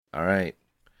All right,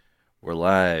 we're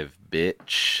live,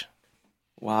 bitch.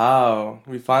 Wow,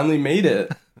 we finally made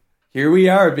it. Here we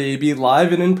are, baby,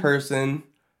 live and in person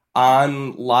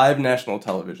on live national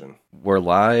television. We're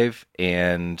live,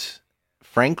 and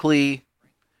frankly,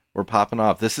 we're popping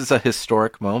off. This is a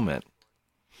historic moment.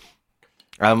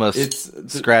 I It's almost the,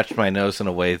 scratched my nose in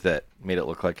a way that made it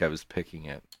look like I was picking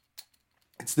it.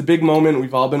 it's the big moment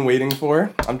we've all been waiting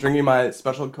for. I'm drinking my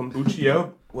special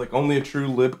kombucha, like only a true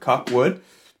lib cup would.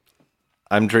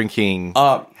 I'm drinking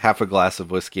Uh, half a glass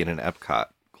of whiskey in an Epcot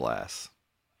glass.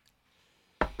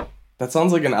 that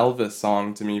sounds like an Elvis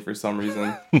song to me for some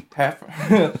reason. Half.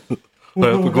 Half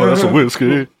a glass of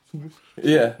whiskey.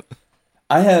 Yeah,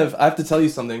 I have to tell you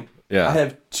something. Yeah. I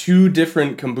have two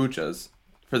different kombuchas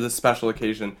for this special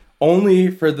occasion. Only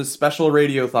for the special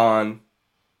radiothon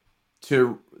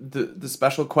to the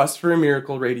special Quest for a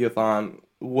Miracle radiothon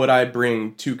would I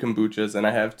bring two kombuchas, and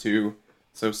I have two.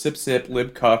 So sip sip,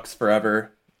 lib cucks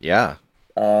forever. Yeah.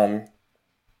 Um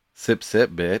Sip,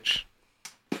 sip, bitch.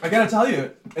 I gotta tell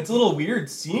you, it's a little weird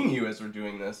seeing you as we're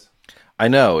doing this. I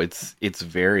know, it's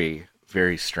very,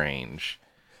 very strange.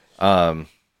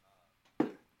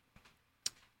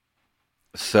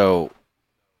 So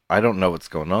I don't know what's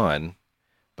going on,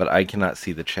 but I cannot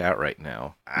see the chat right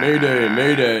now. Mayday,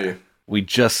 mayday. We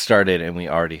just started and we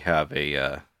already have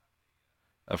a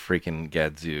freaking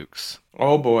gadzooks.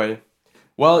 Oh boy.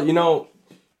 Well,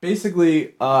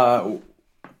 basically,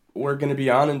 we're gonna be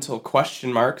on until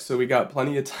question mark, so we got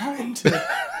plenty of time to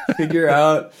figure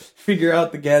out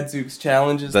the Gadzooks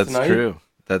challenges That's tonight. true.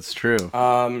 That's true.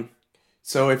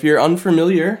 So if you're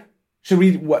unfamiliar, should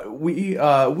we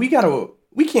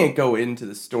can't go into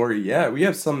the story yet. We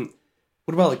have some.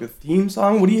 What about like the theme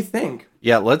song? What do you think?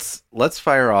 Yeah, let's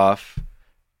fire off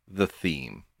the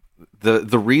theme.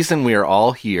 The reason we are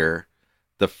all here,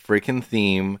 the freaking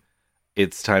theme.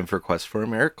 It's time for Quest for a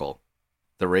Miracle,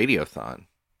 the Radiothon.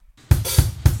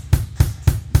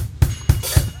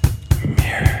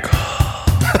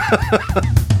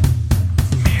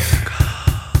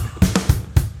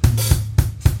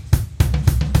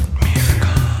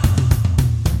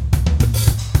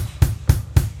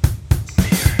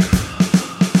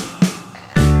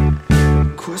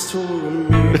 Quest for a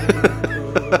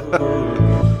miracle.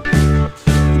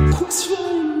 Quest for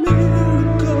a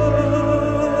miracle.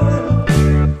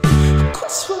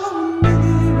 Quest for a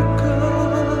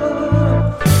miracle.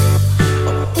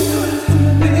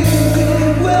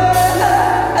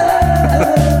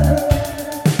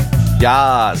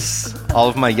 Yas! All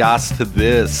of my yas to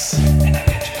this.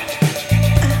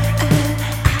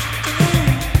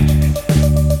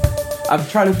 I'm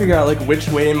trying to figure out like which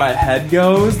way my head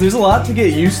goes. There's a lot to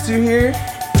get used to here.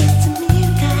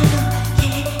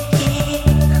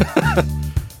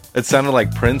 It sounded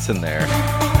like Prince in there.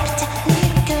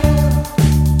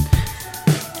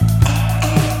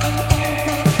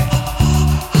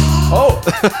 Oh,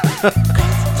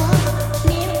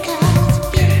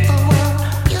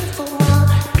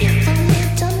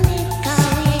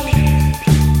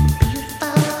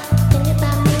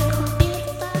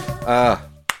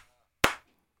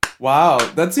 wow,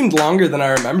 that seemed longer than I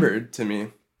remembered to me.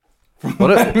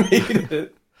 What I a, made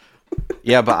it.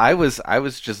 yeah, but I was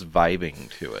just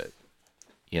vibing to it,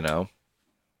 you know.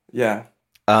 Yeah.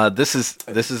 This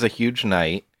is a huge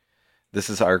night. This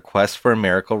is our Quest for a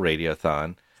Miracle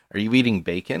Radiothon. Are you eating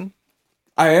bacon?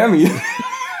 I am.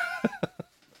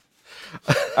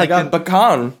 I got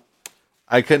pecan.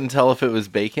 I couldn't tell if it was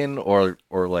bacon or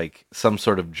like some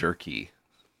sort of jerky.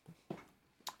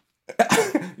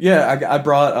 Yeah, I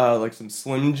brought like some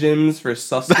Slim Jims for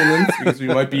sustenance because we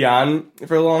might be on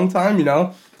for a long time, you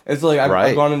know? It's like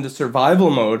I've gone into survival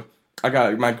mode. I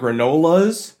got my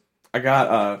granolas. I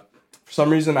got, for some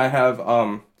reason, I have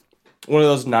one of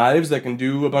those knives that can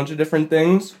do a bunch of different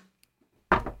things.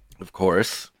 Of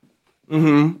course.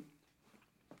 Mm-hmm.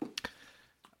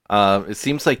 It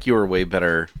seems like you were way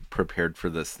better prepared for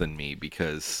this than me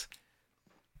because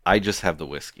I just have the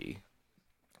whiskey.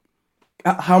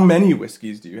 How many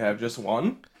whiskeys do you have? Just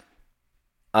one?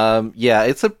 Yeah,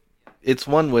 it's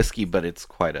one whiskey, but it's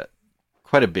quite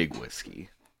a big whiskey.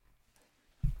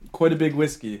 Quite a big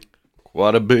whiskey.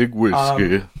 Quite a big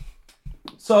whiskey.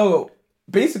 So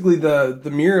basically,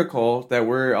 the miracle that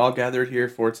we're all gathered here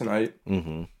for tonight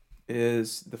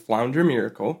is the Flounder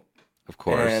Miracle. Of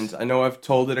course. And I know I've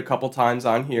told it a couple times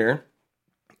on here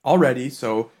already,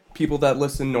 so people that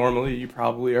listen normally, you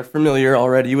probably are familiar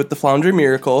already with the Flounder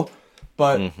Miracle.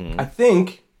 But I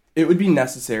think it would be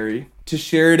necessary to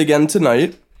share it again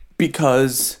tonight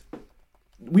because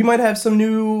we might have some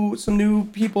new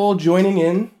people joining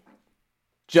in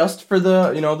just for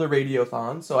the, the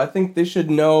Radiothon. So I think they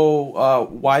should know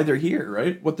why they're here,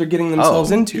 right? What they're getting themselves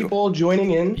into. People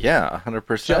joining in. Yeah,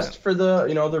 100%. Just for the,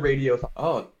 the Radiothon.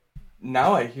 Oh,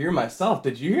 now I hear myself.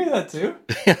 Did you hear that too?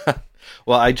 Yeah.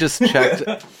 Well, I just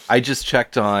checked. I just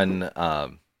checked on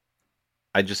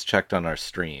our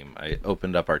stream. I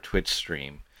opened up our Twitch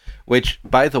stream, which,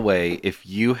 by the way, if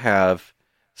you have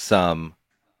some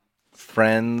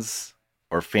friends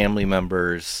or family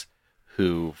members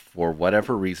who, for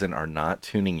whatever reason, are not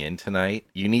tuning in tonight,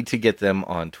 you need to get them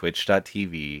on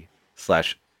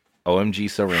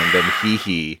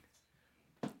twitch.tv/OMGSoRandom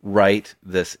right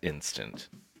this instant.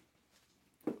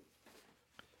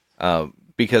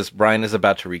 Because Brian is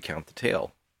about to recount the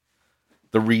tale.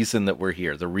 The reason that we're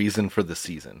here, the reason for the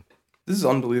season. This is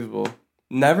unbelievable.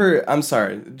 Never, I'm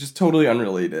sorry, just totally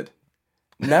unrelated.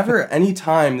 Never any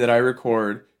time that I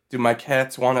record do my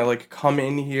cats want to come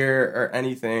in here or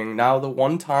anything. Now the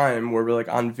one time where we're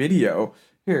on video.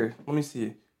 Here, let me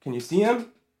see. Can you see him?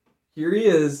 Here he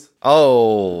is.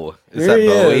 Oh, is that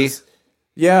Bowie?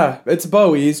 Yeah, it's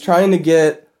Bowie. He's trying to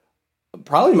get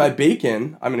probably my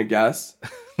bacon, I'm going to guess.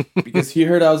 Because he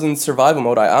heard I was in survival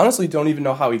mode. I honestly don't even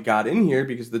know how he got in here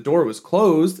because the door was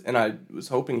closed and I was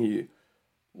hoping he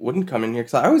wouldn't come in here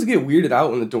because I always get weirded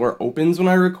out when the door opens when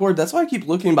I record. That's why I keep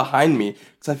looking behind me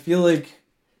because I feel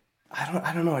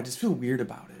I don't know. I just feel weird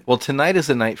about it. Well, tonight is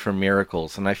a night for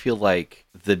miracles, and I feel like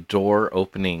the door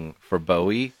opening for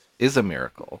Bowie is a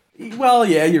miracle. Well,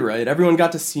 yeah, you're right. Everyone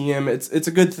got to see him. It's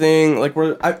a good thing.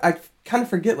 I kind of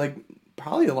forget.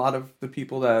 Probably a lot of the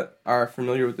people that are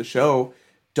familiar with the show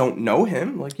don't know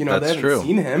him. They haven't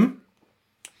seen him.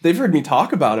 They've heard me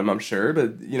talk about him, I'm sure,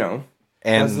 but and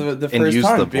that's the first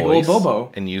time. The Big voice, old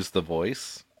Bobo. And use the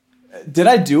voice. Did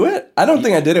I do it? I don't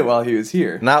think I did it while he was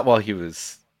here. Not while he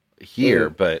was here,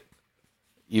 but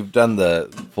you've done the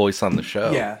voice on the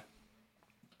show. Yeah.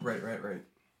 Right.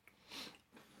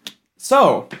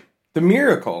 So, the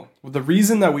miracle, the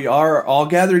reason that we are all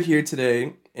gathered here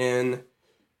today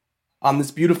on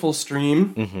this beautiful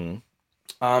stream,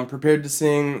 prepared to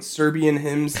sing Serbian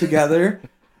hymns together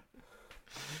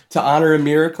to honor a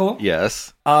miracle.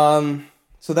 Yes.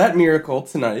 So that miracle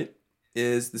tonight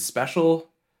is the special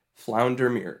flounder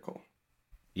miracle.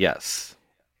 Yes.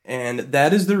 And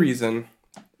that is the reason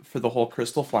for the whole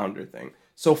crystal flounder thing.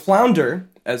 So Flounder,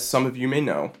 as some of you may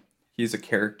know, he's a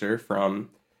character from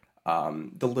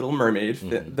The Little Mermaid,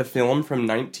 the film from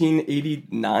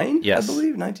 1989, yes. I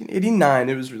believe. 1989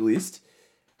 it was released.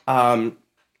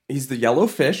 He's the yellow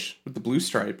fish with the blue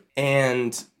stripe,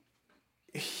 and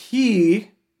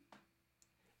he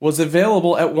was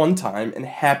available at one time in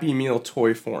Happy Meal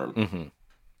toy form. Mm-hmm.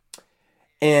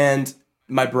 And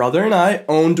my brother and I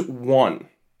owned one.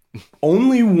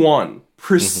 Only one.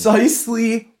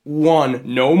 Precisely one.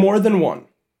 No more than one.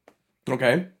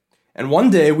 Okay? And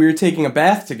one day we were taking a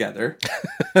bath together.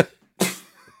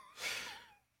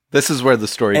 This is where the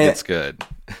story gets good.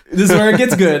 This is where it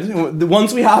gets good.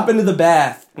 Once we hop into the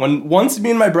bath, once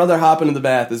me and my brother hop into the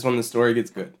bath is when the story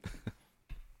gets good.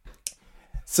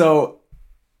 So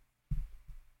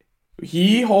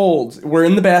we're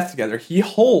in the bath together. He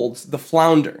holds the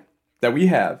flounder that we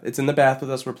have. It's in the bath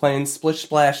with us. We're playing Splish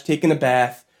Splash, taking a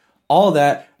bath, all of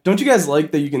that. Don't you guys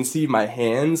like that you can see my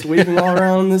hands waving all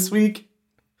around this week?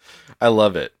 I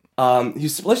love it.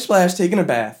 He's Splish Splash, taking a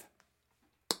bath,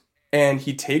 and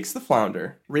he takes the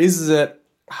flounder, raises it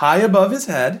high above his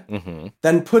head,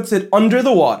 then puts it under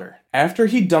the water. After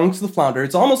he dunks the flounder,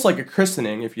 it's almost like a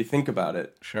christening if you think about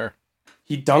it. Sure.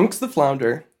 He dunks the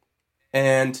flounder,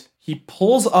 and he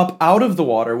pulls up out of the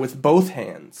water with both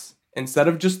hands, instead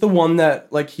of just the one that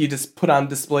he just put on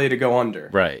display to go under.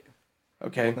 Right.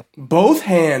 Okay. Both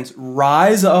hands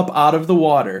rise up out of the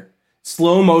water.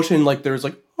 Slow motion, there's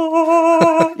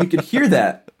ah! You could hear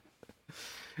that.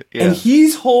 Yeah. And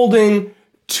he's holding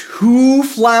two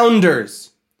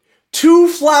flounders. Two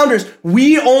flounders.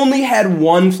 We only had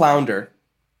one flounder.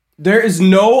 There is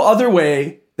no other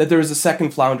way that there is a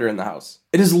second flounder in the house.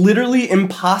 It is literally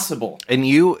impossible. And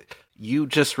you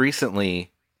just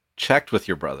recently checked with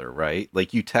your brother, right?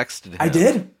 You texted him. I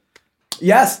did.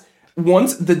 Yes.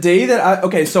 Once the day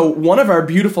that so one of our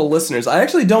beautiful listeners, I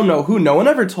actually don't know who, no one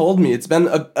ever told me. It's been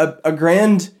a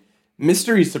grand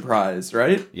mystery surprise,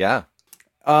 right? Yeah.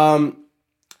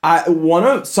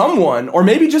 Someone, or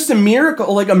maybe just a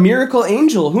miracle, a miracle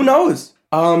angel, who knows?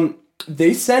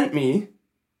 They sent me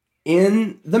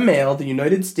in the mail, the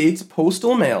United States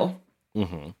Postal Mail.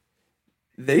 Mm-hmm.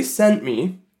 They sent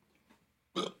me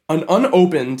an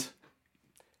unopened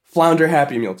Flounder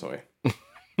Happy Meal toy.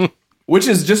 Which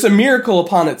is just a miracle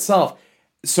upon itself.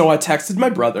 So I texted my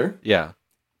brother. Yeah.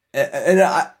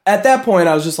 At that point,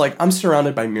 I was just like, I'm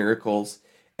surrounded by miracles.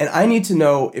 And I need to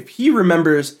know if he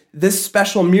remembers this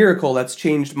special miracle that's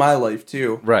changed my life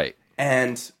too. Right.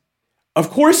 And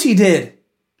of course he did.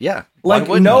 Yeah. Like,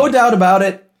 no doubt about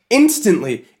it.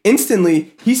 Instantly,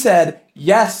 he said,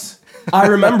 yes, I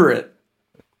remember it.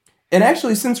 And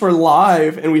actually, since we're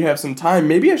live and we have some time,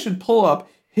 maybe I should pull up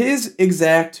his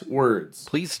exact words.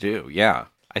 Please do. Yeah.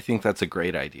 I think that's a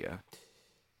great idea.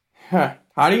 Huh.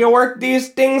 How do you work these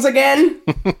things again?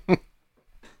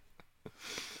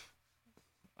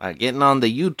 Getting on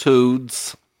the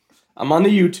YouTubes. I'm on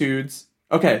the YouTubes.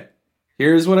 Okay,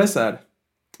 here's what I said.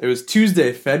 It was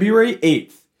Tuesday, February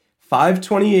 8th,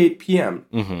 5:28 p.m.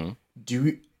 Mm-hmm.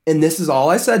 And this is all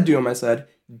I said to him. I said,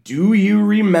 do you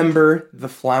remember the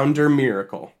flounder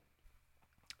miracle?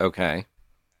 Okay.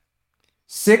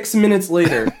 6 minutes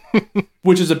later,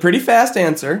 which is a pretty fast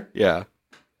answer. Yeah.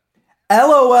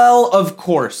 LOL, of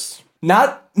course.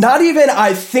 Not even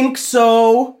I think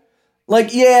so.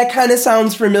 Like, yeah, it kind of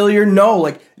sounds familiar. No,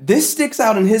 like, this sticks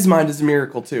out in his mind as a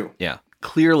miracle, too. Yeah.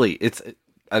 Clearly, it's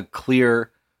a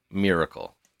clear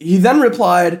miracle. He then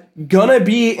replied, gonna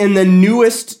be in the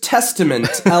newest testament,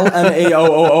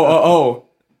 LMAOOOO.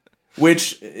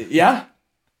 Which, yeah.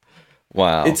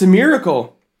 Wow. It's a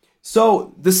miracle.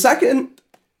 So, the second,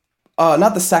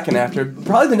 not the second after,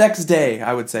 probably the next day,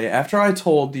 I would say, after I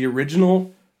told the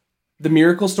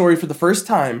miracle story for the first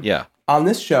time on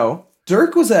this show,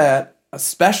 Dirk was at a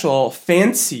special,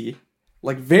 fancy,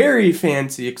 like very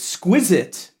fancy,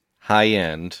 exquisite,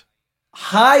 high-end,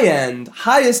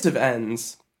 highest of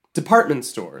ends department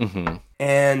store. Mm-hmm.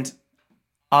 And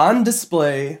on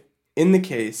display in the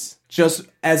case, just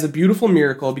as a beautiful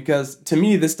miracle, because to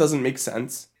me this doesn't make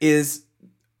sense, is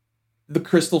the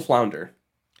crystal flounder.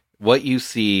 What you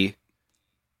see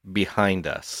behind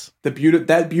us.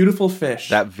 That beautiful fish.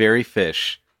 That very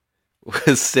fish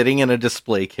was sitting in a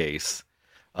display case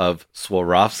of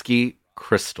Swarovski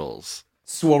crystals.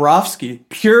 Swarovski.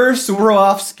 Pure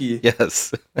Swarovski.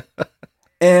 Yes.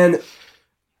 And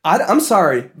I'm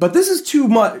sorry, but this is too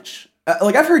much.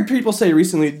 Like, I've heard people say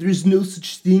recently, there's no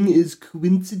such thing as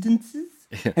coincidences.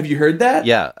 Have you heard that?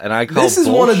 Yeah, and I call this is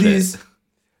bullshit. One of these.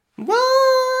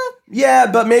 What? Yeah,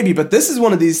 but maybe. But this is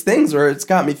one of these things where it's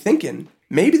got me thinking.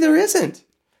 Maybe there isn't,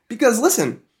 because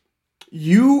listen,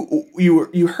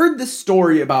 you heard this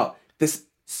story about this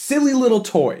silly little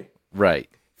toy, right?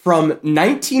 From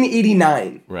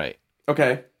 1989, right?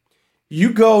 Okay,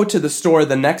 you go to the store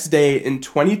the next day in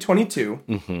 2022,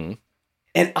 mm-hmm.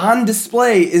 and on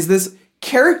display is this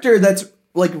character that's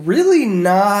like really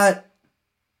not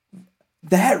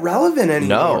that relevant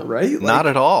anymore, no, right? Like, not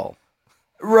at all.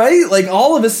 Right? Like,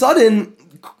 all of a sudden,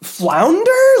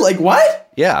 flounder? Like,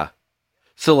 what? Yeah.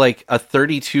 So, like, a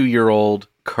 32-year-old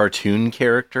cartoon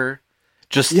character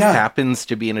just happens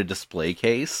to be in a display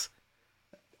case.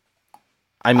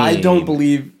 I mean, I don't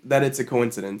believe that it's a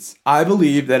coincidence. I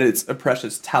believe that it's a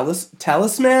precious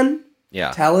talisman.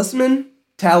 Yeah. Talisman,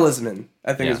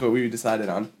 I think is what we decided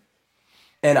on.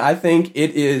 And I think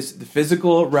it is the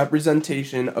physical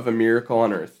representation of a miracle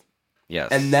on Earth. Yes.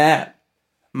 And that,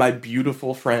 my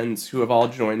beautiful friends who have all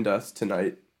joined us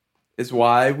tonight, is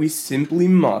why we simply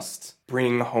must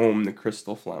bring home the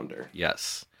crystal flounder.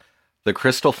 Yes. The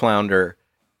crystal flounder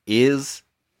is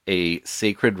a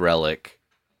sacred relic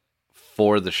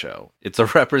for the show. It's a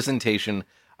representation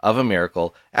of a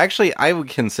miracle. Actually, I would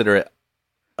consider it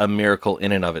a miracle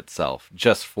in and of itself,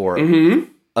 just for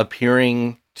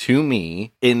appearing to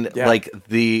me in like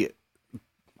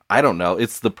I don't know,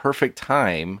 it's the perfect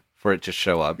time for it to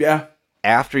show up. Yeah.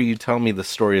 After you tell me the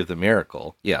story of the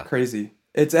miracle. Yeah. Crazy.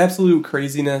 It's absolute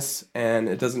craziness, and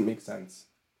it doesn't make sense.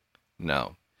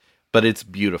 No. But it's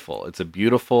beautiful. It's a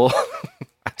beautiful...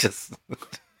 I just...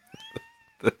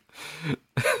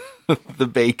 the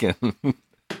bacon.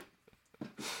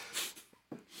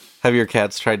 Have your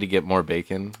cats tried to get more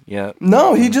bacon yet?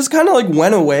 No, he just kind of like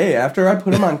went away after I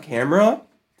put him on camera.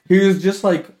 He was just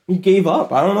like, he gave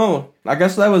up. I don't know. I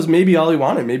guess that was maybe all he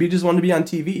wanted. Maybe he just wanted to be on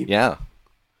TV. Yeah.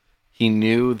 He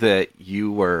knew that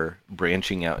you were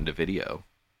branching out into video.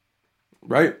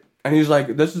 Right. And he's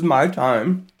like, this is my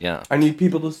time. Yeah. I need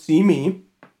people to see me.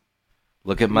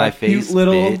 Look at my face,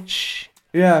 little bitch.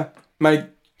 Yeah. My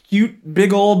cute,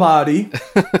 big old body.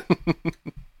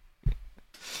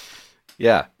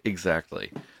 Yeah,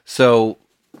 exactly. So,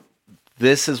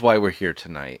 this is why we're here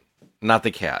tonight. Not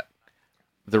the cat.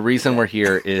 The reason we're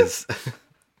here is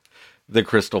the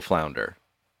crystal flounder.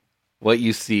 What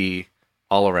you see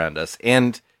all around us.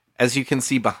 And as you can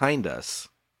see behind us,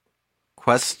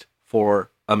 quest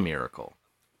for a miracle.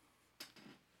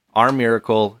 Our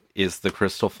miracle is the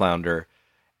crystal flounder.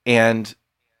 And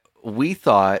we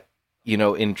thought,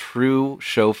 in true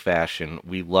show fashion,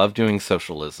 we love doing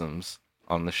socialisms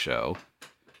on the show.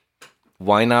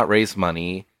 Why not raise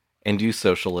money and do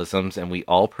socialisms, and we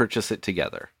all purchase it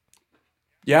together?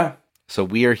 Yeah. So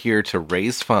we are here to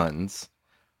raise funds.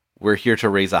 We're here to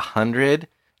raise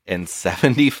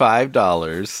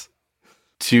 $175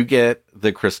 to get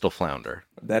the Crystal Flounder.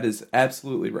 That is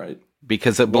absolutely right.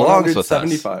 Because it belongs with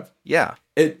us. Yeah.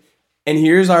 And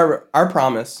here's our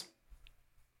promise.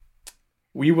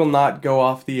 We will not go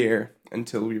off the air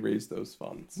until we raise those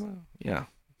funds. Yeah.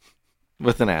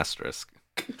 With an asterisk.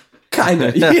 Kind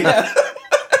of, yeah.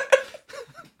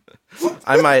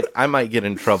 I might get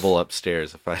in trouble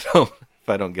upstairs if I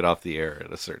don't get off the air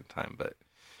at a certain time, but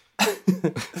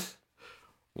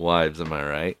wives, am I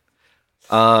right?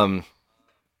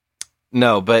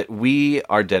 No, but we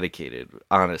are dedicated,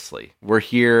 honestly. We're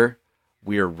here.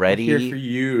 We are ready. We're here for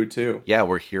you, too. Yeah,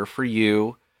 we're here for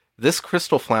you. This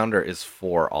Crystal Flounder is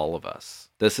for all of us.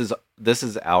 This is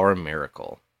our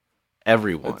miracle.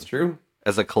 Everyone. That's true.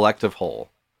 As a collective whole.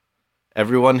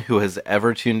 Everyone who has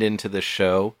ever tuned into this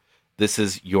show, this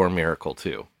is your miracle,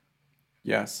 too.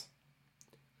 Yes.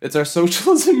 It's our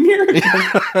socialism miracle.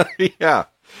 Yeah.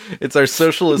 It's our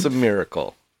socialism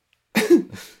miracle.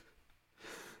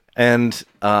 And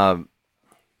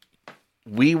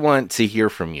we want to hear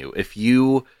from you. If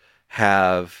you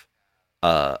have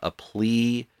a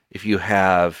plea, if you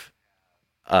have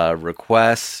a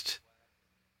request,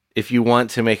 if you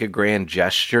want to make a grand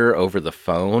gesture over the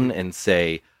phone and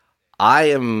say, I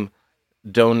am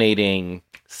donating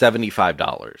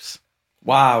 $75.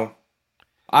 Wow.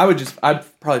 I'd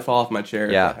probably fall off my chair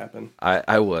if that happened.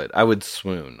 I would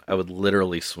swoon. I would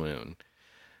literally swoon.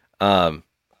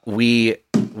 We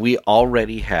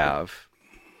already have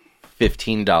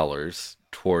 $15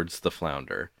 towards the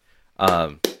Flounder.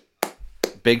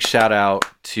 Big shout out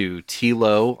to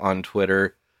Tilo on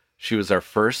Twitter. She was our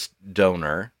first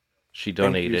donor. She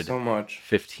donated so much.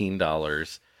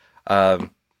 $15.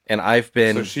 And I've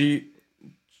been... So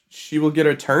she will get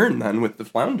her turn then with the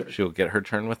Flounder. She'll get her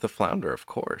turn with the Flounder, of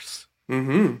course.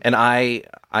 Mm-hmm. And I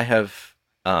have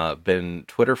been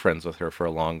Twitter friends with her for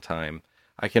a long time.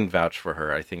 I can vouch for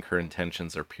her. I think her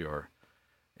intentions are pure.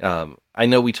 I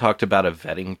know we talked about a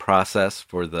vetting process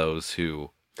for those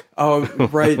who... Oh,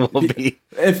 right.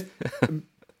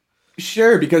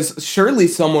 Sure, because surely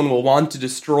someone will want to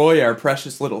destroy our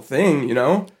precious little thing,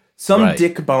 Some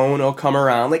dick bone will come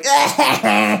around like...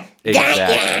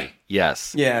 Exactly.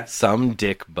 Yes. Yeah. Some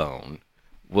dick bone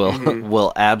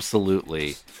will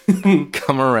absolutely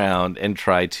come around and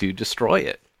try to destroy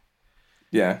it.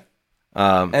 Yeah.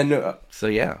 So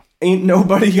yeah, ain't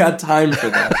nobody got time for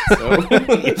that.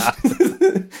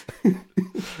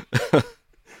 So.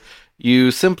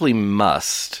 You simply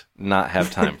must not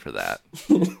have time for that.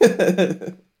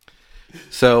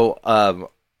 So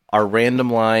our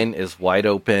random line is wide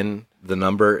open. The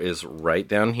number is right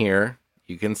down here.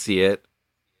 You can see it.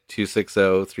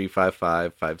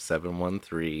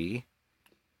 260-355-5713.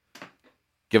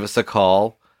 Give us a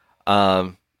call.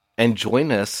 And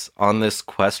join us on this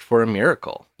quest for a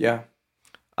miracle. Yeah.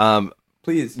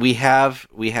 Please. We have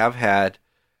had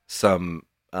some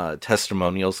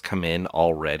testimonials come in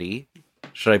already.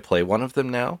 Should I play one of them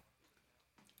now?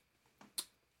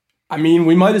 I mean,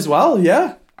 we might as well,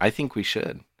 yeah. I think we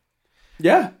should.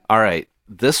 Yeah. All right.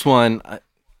 This one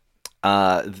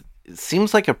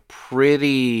seems like a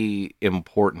pretty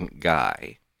important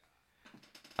guy.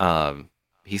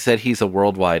 He said he's a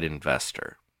worldwide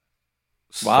investor.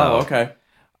 Wow, okay.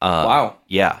 Wow.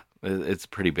 Yeah, it's a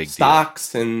pretty big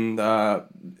Stocks and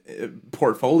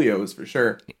portfolios for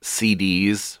sure.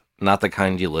 CDs, not the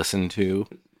kind you listen to.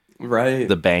 Right.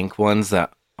 The bank ones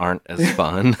that aren't as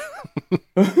fun.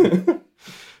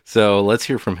 So let's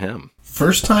hear from him.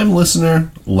 First time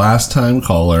listener, last time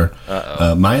caller.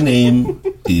 My name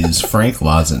is Frank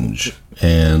Lozenge,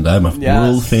 and I'm a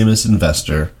world famous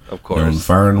investor. Of course. Known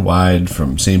far and wide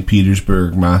from St.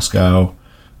 Petersburg, Moscow,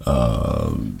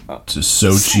 to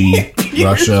Sochi,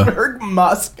 Russia.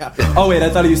 Moscow. Oh wait,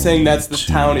 I thought he was saying that's the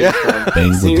town he's from.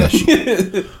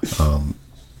 Bangladesh.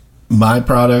 My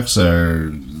products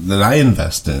are that I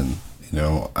invest in.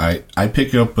 I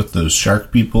pick up what those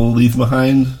shark people leave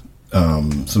behind.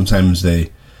 Sometimes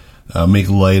they make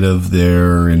light of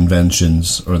their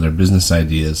inventions or their business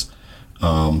ideas.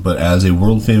 But as a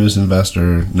world famous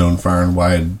investor, known far and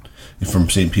wide from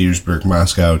St. Petersburg,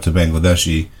 Moscow to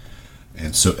Bangladesh,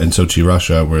 and Sochi,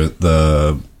 Russia, where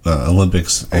the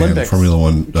Olympics and Formula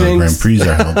One Grand Prix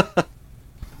are held.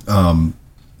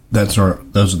 Those are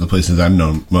the places I'm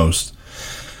known most.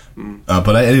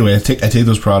 But I take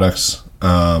those products,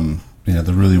 and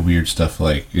the really weird stuff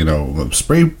like,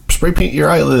 spray paint your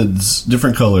eyelids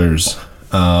different colors.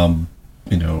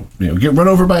 Get run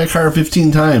over by a car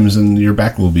 15 times and your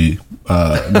back will be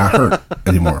not hurt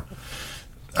anymore.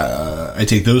 I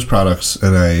take those products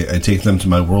and I take them to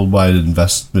my worldwide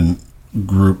investment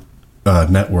group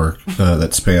network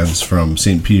that spans from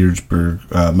St. Petersburg,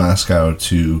 Moscow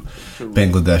to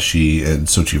Bangladeshi and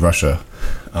Sochi, Russia.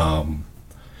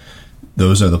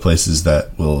 Those are the places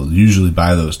that will usually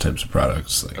buy those types of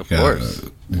products. Like, of course.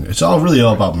 It's all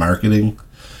about marketing.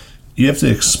 You have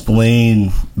to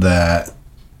explain that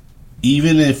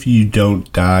even if you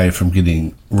don't die from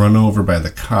getting run over by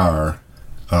the car,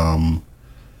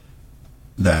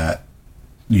 that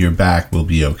your back will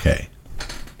be okay.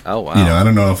 Oh, wow. I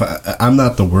don't know if I'm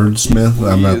not the wordsmith.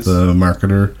 I'm not the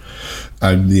marketer.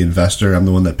 I'm the investor. I'm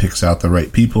the one that picks out the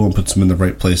right people and puts them in the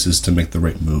right places to make the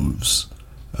right moves.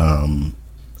 And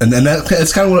then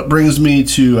that's kind of what brings me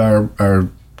to our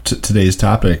today's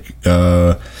topic.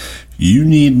 You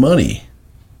need money,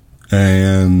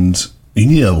 and you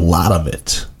need a lot of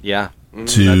it. Yeah,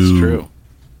 that's true.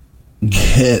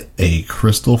 Get a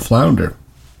crystal flounder.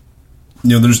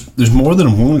 There's more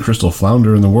than one crystal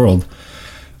flounder in the world,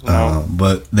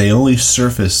 but they only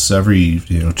surface every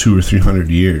 200 or 300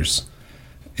 years.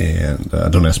 And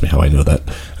don't ask me how I know that.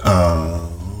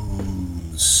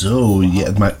 So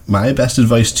yeah, my best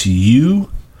advice to you,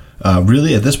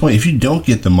 really at this point, if you don't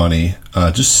get the money,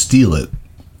 just steal it.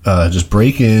 Just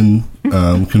break in,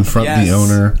 confront the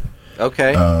owner.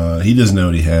 Okay. He doesn't know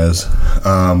what he has,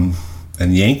 and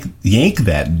yank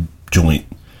that joint,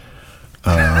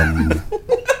 and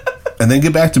then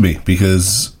get back to me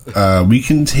because we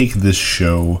can take this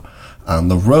show on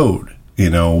the road.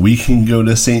 We can go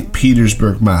to St.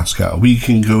 Petersburg, Moscow. We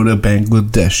can go to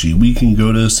Bangladeshi. We can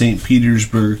go to St.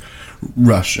 Petersburg,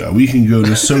 Russia. We can go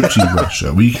to Sochi,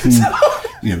 Russia. We can,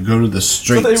 go to the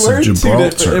Straits of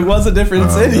Gibraltar. It was a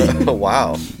different city. Oh,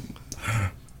 wow.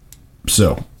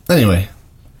 So, anyway,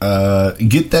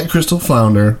 get that crystal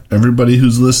flounder. Everybody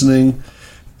who's listening,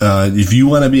 if you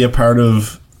want to be a part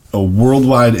of a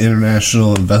worldwide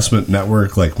international investment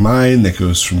network like mine that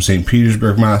goes from St.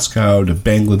 Petersburg, Moscow to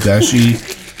Bangladeshi,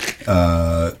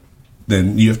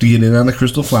 then you have to get in on the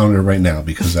crystal flounder right now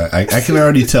because I can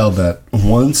already tell that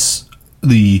once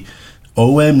the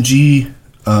OMG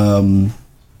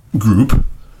group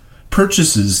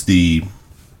purchases the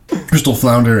crystal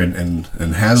flounder and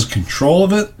has control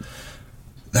of it,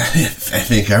 I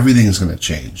think everything's going to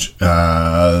change.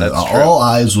 All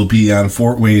eyes will be on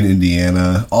Fort Wayne,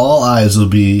 Indiana. All eyes will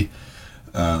be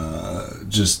the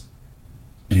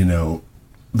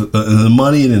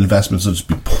money and investments will just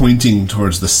be pointing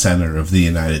towards the center of the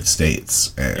United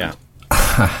States. And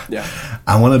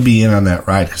I want to be in on that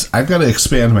ride because I've got to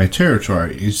expand my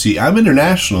territory. You see, I'm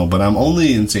international, but I'm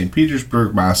only in St.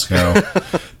 Petersburg, Moscow,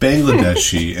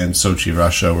 Bangladeshi, and Sochi,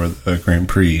 Russia, where the Grand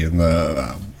Prix and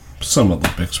the some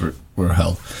Olympics were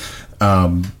held.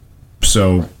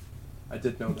 So I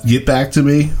did know that. Get back to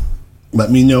me. Let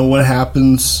me know what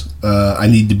happens. I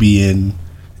need to be in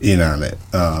on it.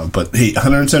 But hey,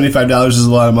 $175 is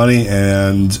a lot of money,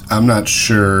 and I'm not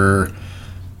sure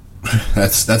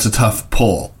that's a tough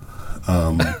pull.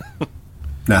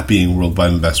 Not being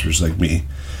worldwide investors like me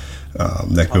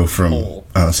that go from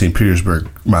St. Petersburg,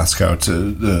 Moscow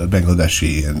to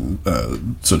Bangladeshi and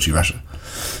Sochi, Russia.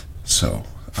 So.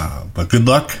 But good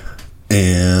luck,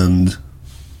 and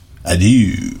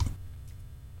adieu.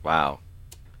 Wow.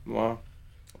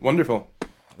 Wonderful.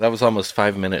 That was almost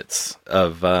 5 minutes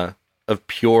of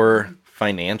pure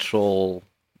financial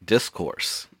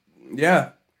discourse. Yeah,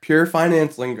 pure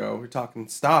finance lingo. We're talking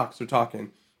stocks. We're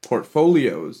talking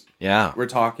portfolios. Yeah. We're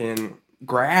talking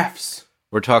graphs.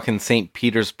 We're talking St.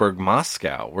 Petersburg,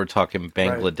 Moscow. We're talking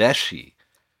Bangladeshi.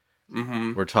 Right.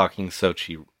 Mm-hmm. We're talking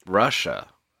Sochi, Russia.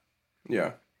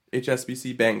 Yeah.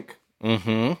 HSBC Bank.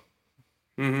 Mm-hmm.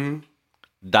 Mm-hmm.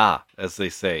 Da, as they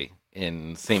say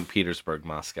in St. Petersburg,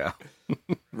 Moscow.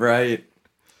 Right.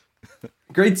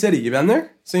 Great city. You been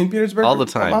there? St. Petersburg? All the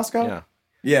time. Moscow? Yeah.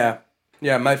 Yeah.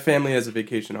 Yeah, my family has a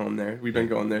vacation home there. We've been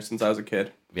going there since I was a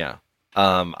kid. Yeah.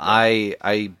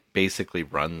 I basically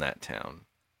run that town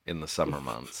in the summer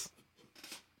months.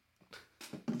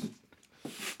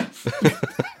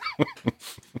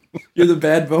 You're the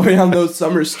bad boy on those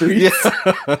summer streets.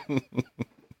 Yeah.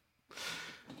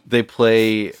 They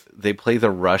play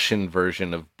the Russian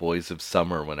version of Boys of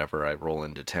Summer whenever I roll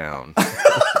into town.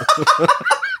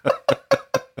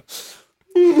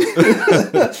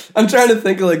 I'm trying to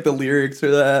think of like the lyrics for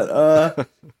that.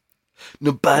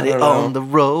 Nobody on the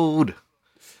road.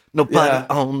 Nobody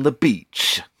on the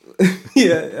beach.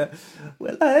 Yeah.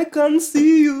 Well, I can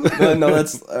see you. No,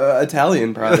 that's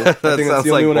Italian, probably. I think that's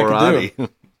the only one I could do.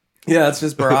 Yeah, it's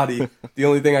just Baratti. The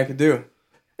only thing I could do.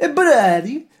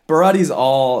 Baratti. Baratti's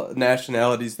all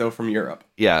nationalities, though, from Europe.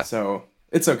 Yeah. So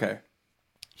it's okay.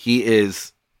 He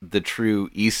is the true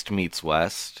East meets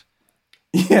West.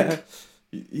 Yeah.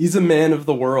 He's a man of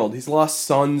the world. He's lost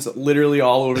sons literally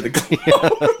all over the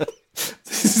globe.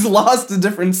 He's lost a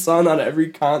different son on every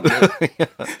continent. Yeah.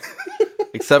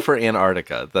 Except for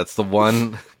Antarctica. That's the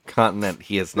one continent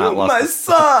he has not lost. My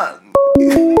son!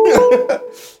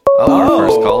 Our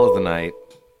first call of the night.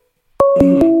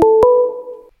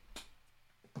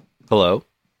 Hello?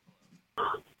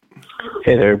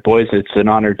 Hey there, boys. It's an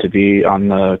honor to be on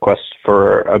the quest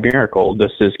for a miracle.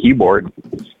 This is Keyboard.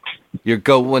 You're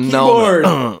going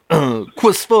on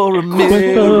quest for a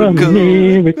miracle.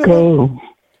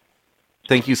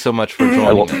 Thank you so much for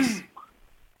joining us.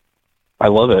 I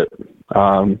love it.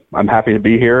 I'm happy to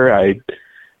be here. I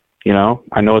know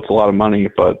it's a lot of money,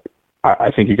 but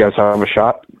I think you guys have a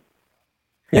shot.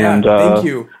 Yeah, and, thank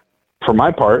you. For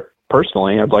my part,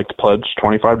 personally, I'd like to pledge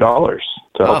 $25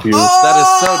 to help you. That is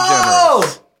so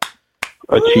generous.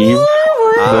 Achieve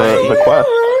the quest.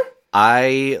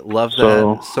 I love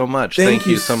that so much. Thank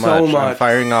you so much. I'm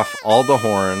firing off all the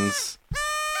horns.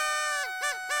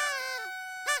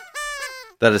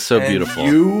 That is so beautiful.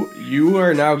 You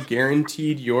are now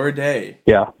guaranteed your day.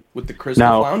 Yeah. With the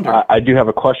crystal flounder. I do have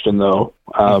a question though.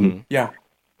 Yeah.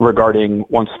 Regarding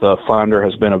once the flounder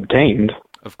has been obtained.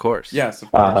 Of course. Yes,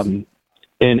 of course.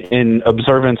 In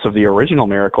observance of the original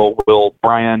miracle, will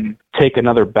Brian take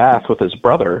another bath with his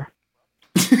brother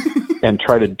and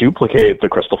try to duplicate the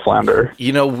crystal flounder?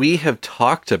 We have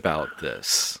talked about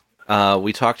this.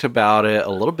 We talked about it a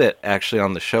little bit actually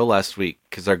on the show last week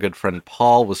because our good friend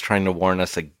Paul was trying to warn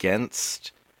us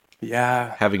against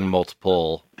having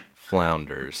multiple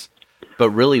flounders.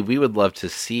 But really, we would love to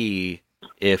see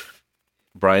if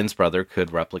Brian's brother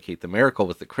could replicate the miracle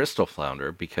with the crystal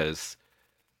flounder, because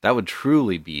that would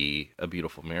truly be a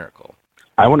beautiful miracle.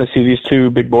 I want to see these two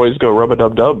big boys go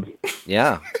rub-a-dub-dub.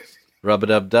 Yeah.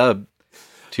 Rub-a-dub-dub.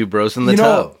 Two bros in the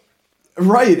tub.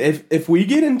 Right. If we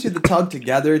get into the tub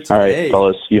together today... All right,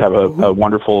 fellas. You have a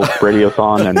wonderful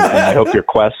radiothon, and I hope your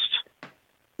quest...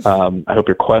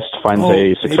 finds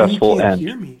a successful end.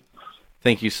 Hear me.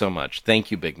 Thank you so much.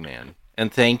 Thank you, big man.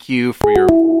 And thank you for your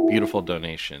beautiful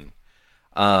donation.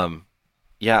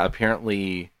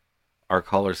 Apparently our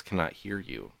callers cannot hear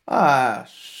you. Ah,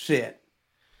 shit.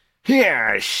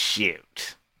 Yeah,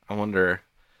 shoot. I wonder,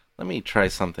 let me try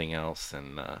something else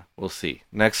and we'll see.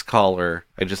 Next caller,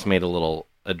 I just made a little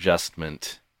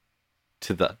adjustment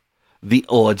to the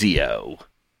audio.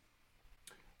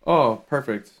 Oh,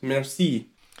 perfect. Merci.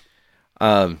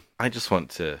 I just want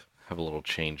to have a little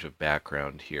change of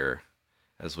background here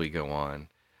as we go on.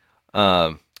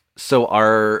 So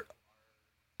our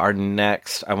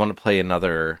next, I want to play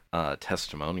another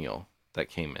testimonial that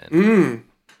came in.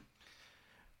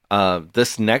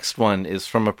 This next one is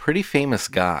from a pretty famous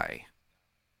guy.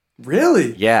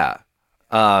 Really? Yeah.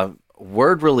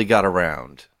 Word really got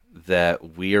around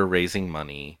that we are raising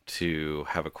money to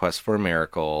have a quest for a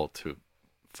miracle, to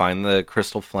find the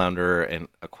crystal flounder and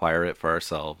acquire it for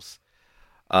ourselves.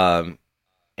 And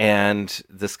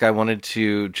this guy wanted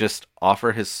to just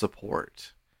offer his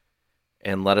support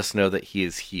and let us know that he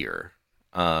is here.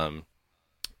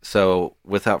 So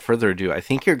without further ado, I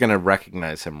think you're going to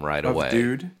recognize him right away.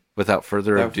 Dude. Without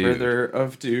further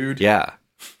ado. Yeah.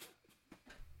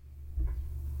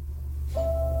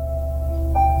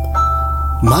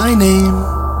 My name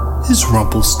is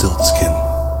Rumpelstiltskin.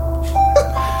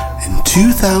 And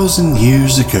 2,000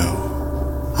 years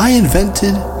ago, I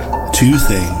invented two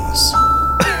things.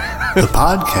 The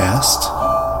podcast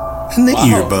and the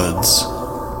earbuds.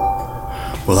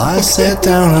 Well, I sat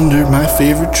down under my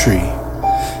favorite tree, and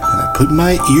I put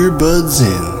my earbuds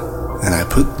in, and I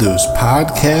put those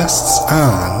podcasts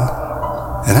on,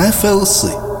 and I fell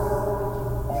asleep.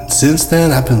 And since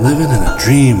then, I've been living in a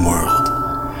dream world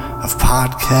of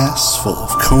podcasts full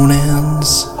of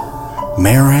Conans,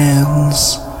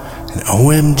 Marans, and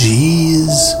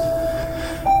OMGs,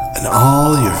 and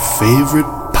all your favorite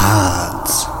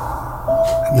pods.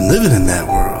 I've been living in that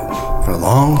world for a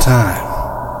long time.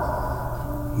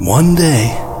 One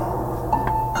day,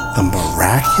 a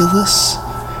miraculous,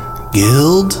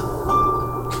 gilled,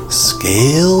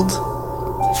 scaled,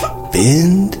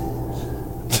 finned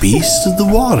beast of the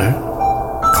water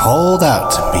called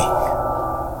out to me.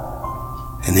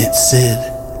 And it said,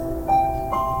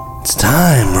 "It's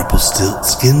time,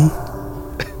 Rumpelstiltskin,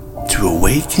 to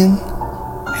awaken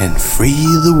and free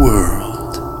the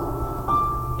world,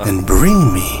 and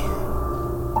bring me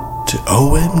to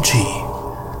OMG.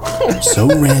 So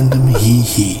random,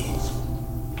 he.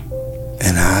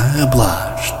 And I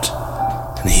obliged.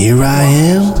 And here I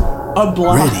am,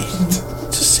 ready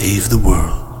to save the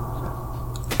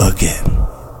world again.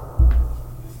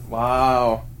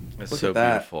 Wow. It's Look so at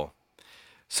that. beautiful.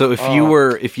 So if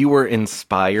you were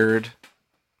inspired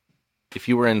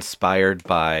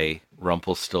by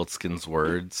Rumpelstiltskin's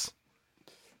words,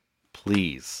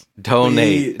 please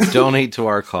donate to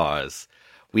our cause.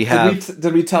 We have.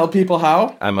 Did we tell people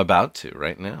how? I'm about to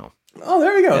right now. Oh,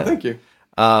 there we go. Yeah. Thank you.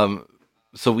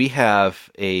 So we have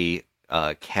a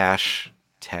cash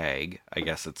tag, I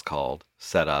guess it's called,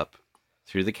 set up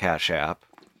through the Cash App,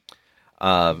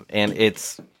 and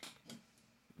it's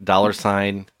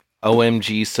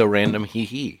 $OMG so random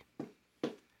he.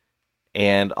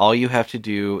 And all you have to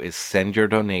do is send your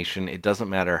donation. It doesn't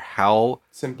matter how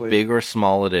Simply big or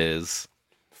small it is.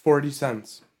 40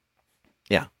 cents.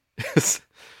 Yeah.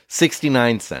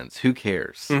 69 cents. Who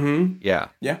cares? Mm-hmm. Yeah.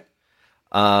 Yeah.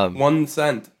 1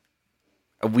 cent.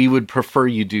 We would prefer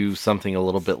you do something a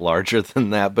little bit larger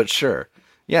than that, but sure.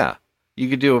 Yeah. You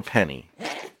could do a penny.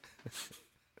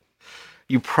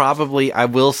 I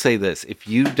will say this, if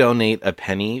you donate a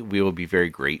penny, we will be very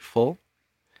grateful,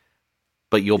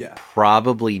 but you'll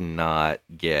probably not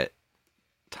get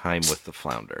time with the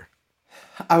flounder.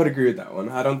 I would agree with that one.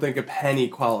 I don't think a penny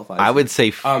qualifies. I would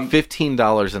say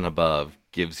 $15 and above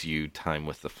gives you time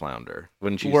with the flounder.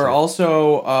 Wouldn't you We're say?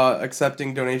 also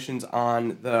accepting donations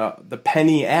on the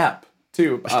Penny app,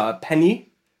 too.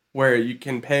 Penny, where you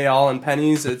can pay all in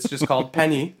pennies. It's just called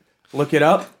Penny. Look it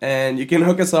up, and you can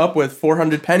hook us up with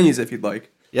 400 pennies if you'd like.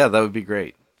 Yeah, that would be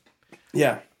great.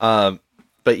 Yeah. But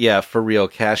yeah, for real,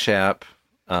 Cash App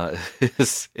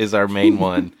is our main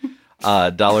one.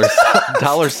 Dollar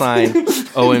sign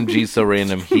OMG so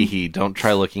random he. Don't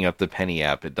try looking up the Penny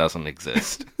app. It doesn't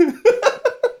exist.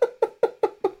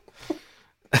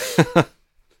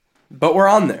 But we're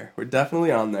on there. We're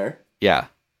definitely on there. Yeah.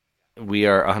 We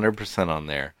are 100% on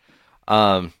there.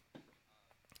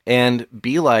 And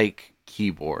be like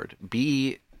Keyboard.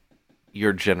 Be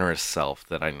your generous self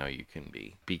that I know you can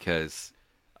be. Because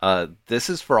this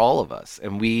is for all of us.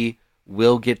 And we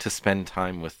will get to spend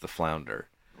time with the flounder.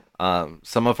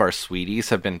 Some of our sweeties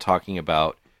have been talking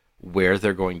about where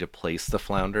they're going to place the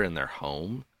flounder in their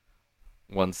home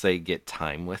once they get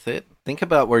time with it. Think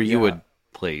about where you would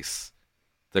place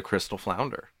the crystal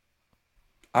flounder.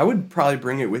 I would probably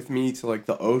bring it with me to like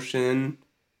the ocean,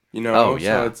 you know. Oh,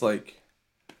 yeah. So it's like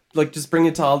just bring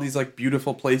it to all these like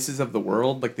beautiful places of the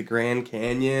world, like the Grand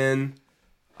Canyon,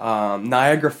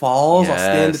 Niagara Falls. Yes. I'll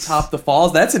stand atop the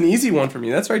falls. That's an easy one for me.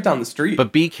 That's right down the street.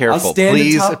 But be careful. I'll stand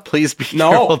Please be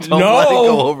careful. Don't let it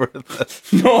go over the...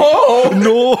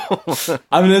 No.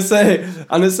 I'm gonna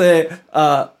say,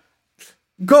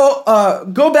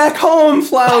 go back home,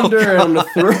 flounder. Oh,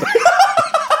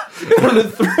 I'm gonna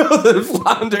throw the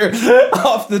flounder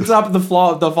off the top of the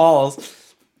falls.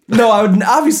 No, I would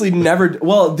obviously never.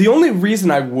 Well, the only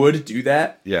reason I would do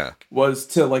that, was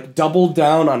to like double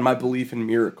down on my belief in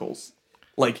miracles.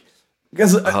 Like,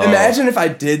 because imagine if I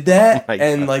did that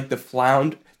and like the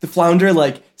flounder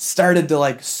like started to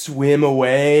like swim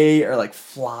away or like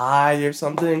fly or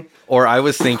something. Or I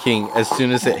was thinking, as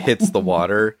soon as it hits the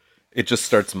water, it just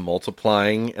starts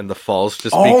multiplying, and the falls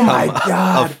just become my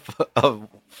God.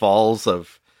 falls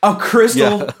of a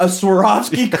crystal, a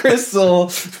Swarovski crystal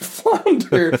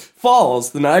flounder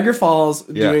falls. The Niagara Falls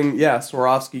doing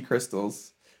Swarovski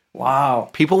crystals. Wow.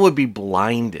 People would be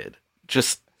blinded,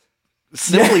 just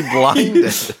simply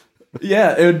blinded.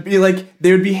 Yeah, it would be like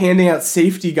they would be handing out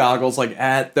safety goggles like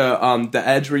at the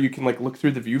edge where you can like look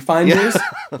through the viewfinders.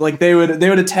 Like they would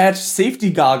attach safety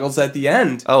goggles at the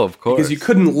end. Oh, of course. Because you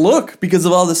couldn't look because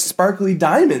of all the sparkly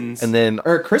diamonds and then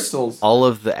or crystals. All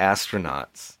of the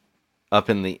astronauts up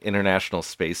in the International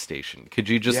Space Station. Could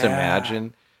you just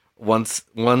imagine once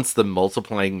the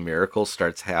multiplying miracle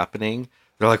starts happening,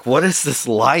 they're like, "What is this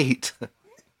light?"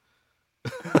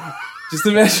 Just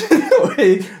imagine the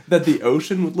way that the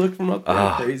ocean would look from up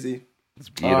there. Crazy. It's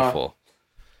beautiful.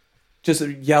 Just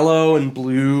yellow and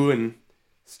blue, and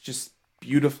it's just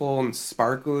beautiful and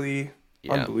sparkly.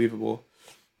 Yeah. Unbelievable.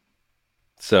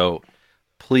 So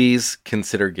please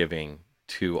consider giving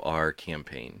to our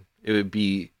campaign. It would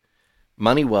be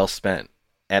money well spent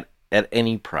at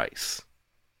any price.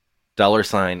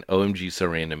 $ OMG so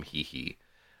random he.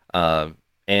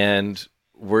 And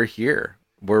we're here.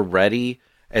 We're ready.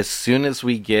 As soon as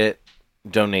we get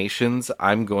donations,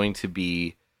 I'm going to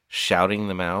be shouting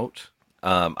them out.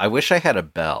 I wish I had a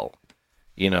bell,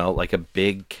 like a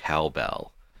big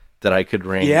cowbell that I could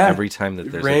ring every time that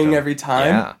there's ring every time.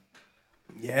 Yeah.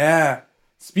 Yeah.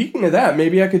 Speaking of that,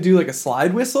 maybe I could do like a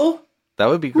slide whistle. That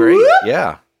would be great.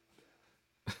 Yeah.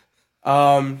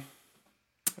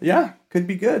 Yeah, could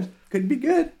be good. Could be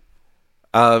good.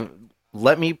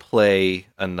 Let me play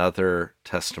another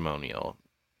testimonial.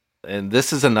 And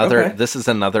this is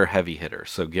another heavy hitter,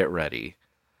 so get ready.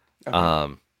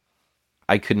 Okay.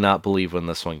 I could not believe when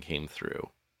this one came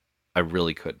through. I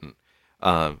really couldn't.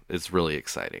 It's really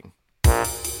exciting.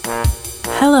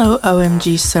 Hello,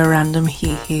 OMG So Random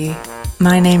Hee Hee.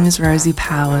 My name is Rosie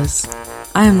Powers.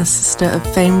 I am the sister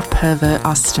of famed pervert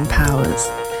Austin Powers.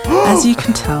 As you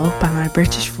can tell by my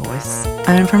British voice,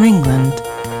 I am from England.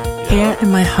 Here in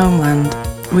my homeland,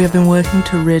 we have been working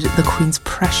to rid the Queen's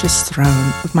precious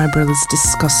throne of my brother's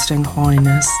disgusting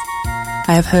horniness.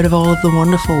 I have heard of all of the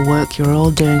wonderful work you're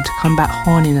all doing to combat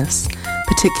horniness,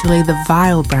 particularly the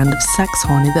vile brand of sex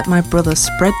horny that my brother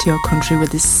spread to your country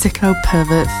with his sicko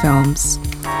pervert films.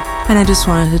 And I just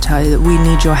wanted to tell you that we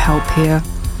need your help here.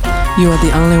 You are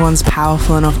the only ones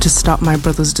powerful enough to stop my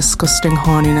brother's disgusting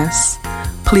horniness.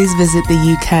 Please visit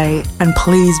the UK and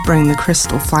please bring the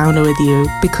Crystal Flounder with you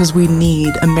because we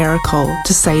need a miracle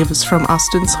to save us from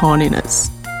Austin's horniness.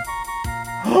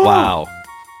 Wow.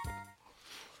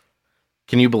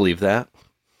 Can you believe that?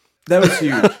 That was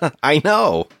huge. I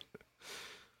know.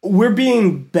 We're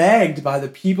being begged by the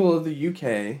people of the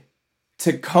UK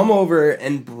to come over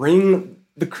and bring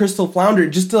the Crystal Flounder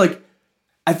just to like,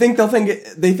 I think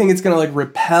they think it's gonna like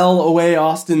repel away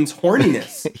Austin's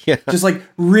horniness. Yeah. Just like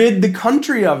rid the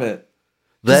country of it.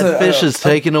 That fish is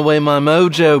taking away my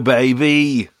mojo,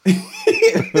 baby.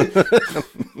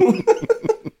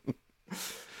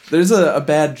 There's a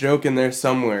bad joke in there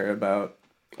somewhere about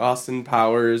Austin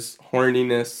Powers,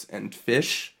 horniness, and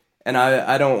fish. And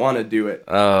I don't want to do it.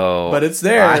 Oh. But it's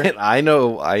there. I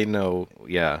know.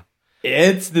 Yeah.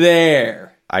 It's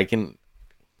there.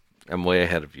 I'm way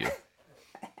ahead of you.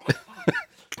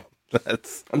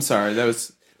 I'm sorry.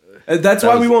 That's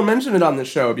why we won't mention it on the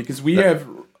show, because we have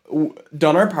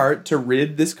done our part to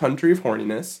rid this country of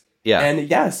horniness. Yeah. And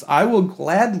yes, I will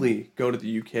gladly go to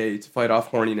the UK to fight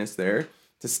off horniness there,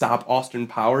 to stop Austin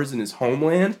Powers in his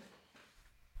homeland.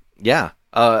 Yeah.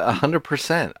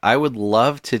 100%. I would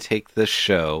love to take this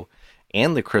show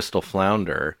and the Crystal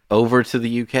Flounder over to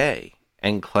the UK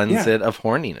and cleanse it of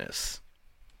horniness.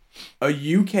 A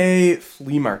UK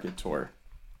flea market tour.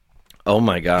 Oh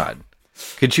my God.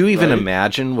 Could you even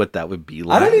imagine what that would be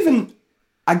like?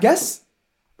 I guess,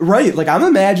 right, like I'm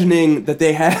imagining that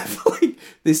they have, like,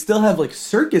 they still have like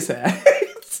circus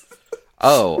acts.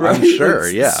 Oh, right? I'm sure,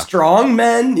 like, yeah. Strong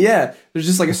men, yeah. There's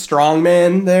just like a strong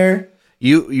man there.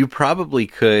 You probably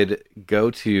could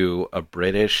go to a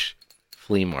British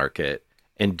flea market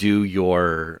and do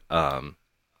your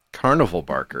carnival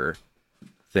barker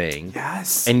thing.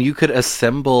 Yes. And you could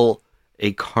assemble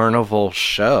a carnival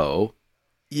show.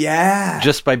 Yeah.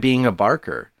 Just by being a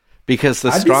barker. Because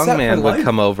the strong man would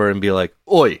come over and be like,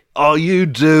 "Oi, are you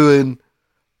doing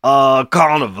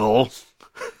carnival?"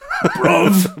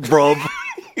 Bruv.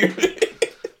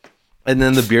 And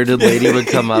then the bearded lady would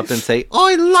come up and say,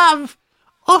 "Oi, love,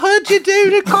 I heard you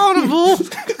do the carnival."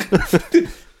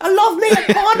 I love me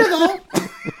a carnival.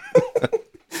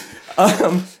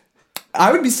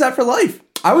 I would be set for life.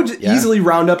 I would easily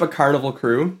round up a carnival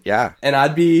crew. Yeah. And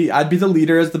I'd be the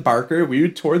leader as the barker. We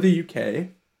would tour the UK.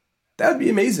 That would be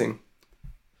amazing.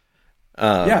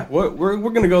 We're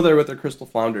going to go there with the Crystal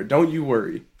Flounder. Don't you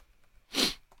worry.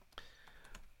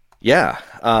 Yeah.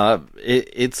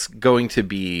 It's going to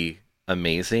be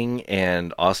amazing,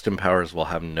 and Austin Powers will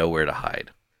have nowhere to hide.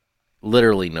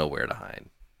 Literally nowhere to hide.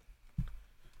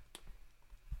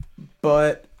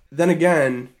 But then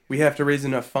again, we have to raise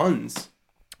enough funds.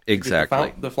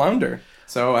 Exactly. The flounder.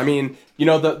 So, I mean, you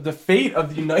know, the fate of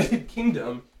the United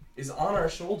Kingdom is on our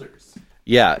shoulders.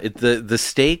 Yeah, the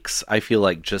stakes, I feel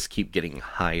like, just keep getting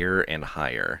higher and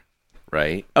higher,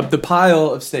 right? Up the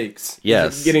pile of stakes.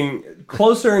 Yes. Getting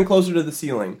closer and closer to the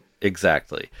ceiling.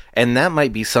 Exactly. And that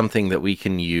might be something that we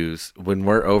can use when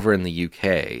we're over in the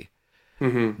UK.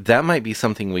 Mm-hmm. That might be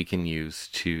something we can use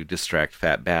to distract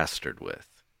Fat Bastard with.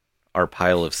 Our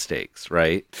pile of stakes,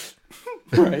 right?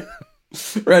 Right.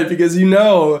 Right, because you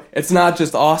know it's not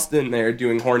just Austin there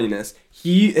doing horniness.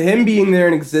 Him being there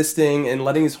and existing and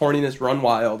letting his horniness run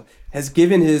wild has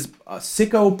given his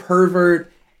sicko, pervert,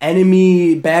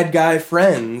 enemy, bad guy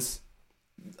friends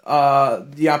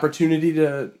the opportunity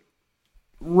to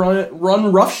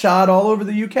run roughshod all over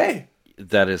the UK.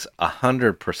 That is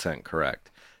 100%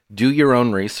 correct. Do your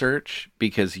own research,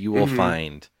 because you will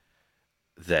find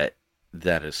that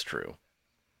is true.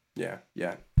 Yeah.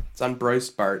 It's on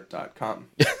BryceBart.com.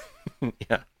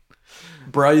 Yeah.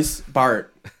 Bryce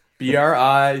Bart.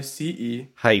 BRICE.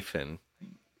 Hyphen.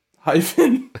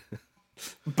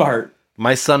 Bart.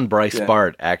 My son Bryce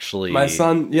Bart actually. My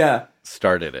son,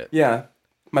 started it. Yeah,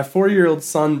 my 4-year-old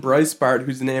son Bryce Bart,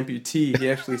 who's an amputee, he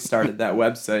actually started that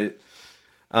website.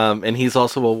 And he's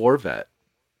also a war vet.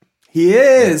 He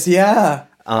is, yeah.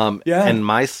 And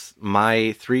my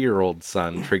 3-year-old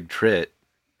son Trig Tritt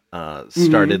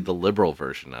started the liberal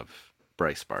version of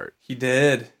Bryce Bart. He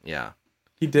did. Yeah,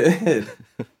 he did.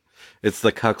 It's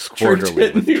the Cucks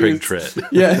Quarterly with Trig Tritt.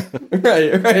 Yeah,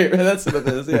 right. That's what it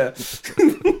is. Yeah,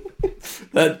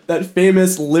 that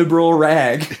famous liberal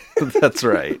rag. That's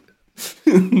right.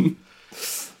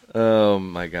 Oh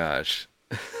my gosh.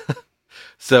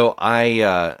 So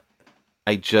I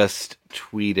just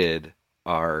tweeted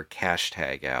our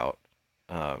hashtag out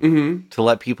to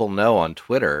let people know on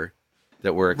Twitter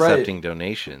that we're accepting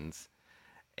donations,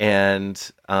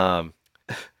 and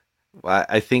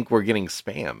I think we're getting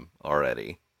spam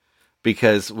already,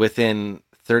 because within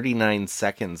 39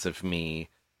 seconds of me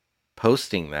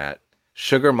posting that,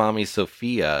 Sugar Mommy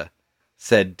Sophia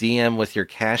said, DM with your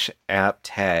Cash App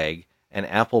tag and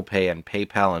Apple Pay and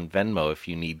PayPal and Venmo if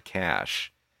you need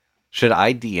cash. Should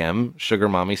I DM Sugar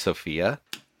Mommy Sophia?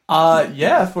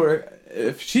 Yeah,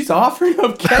 if she's offering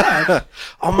up cash.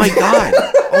 Oh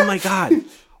my god.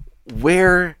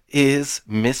 Where is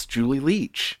Miss Julie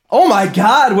Leach? Oh my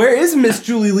god, where is Miss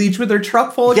Julie Leach with her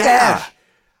truck full of cash?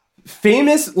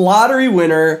 Famous lottery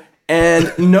winner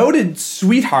and noted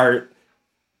sweetheart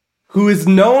who is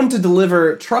known to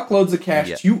deliver truckloads of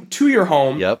cash to your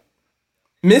home. Yep.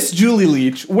 Miss Julie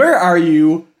Leach, where are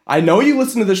you? I know you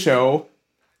listen to the show.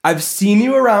 I've seen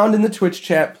you around in the Twitch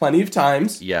chat plenty of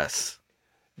times. Yes.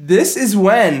 This is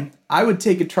when I would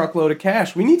take a truckload of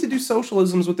cash. We need to do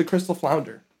socialisms with the Crystal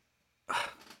Flounder.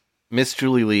 Miss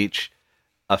Julie Leach,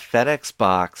 a FedEx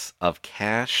box of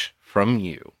cash from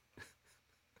you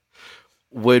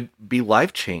would be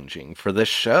life-changing for this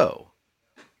show.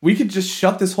 We could just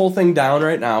shut this whole thing down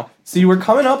right now. See, we're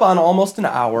coming up on almost an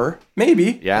hour.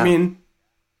 Maybe. Yeah. I mean,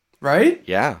 right?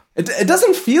 Yeah. It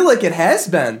doesn't feel like it has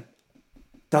been.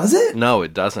 Does it? No,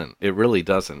 it doesn't. It really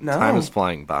doesn't. No. Time is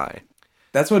flying by.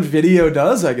 That's what video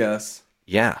does, I guess.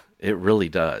 Yeah, it really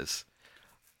does.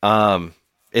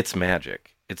 It's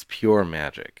magic. It's pure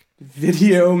magic.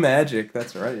 Video magic.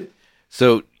 That's right.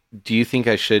 So, do you think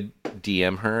I should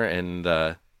DM her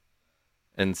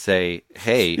and say,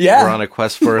 "Hey, we're on a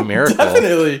quest for a miracle"?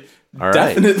 Definitely. All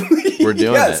right. Definitely. We're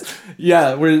doing it.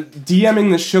 Yeah, we're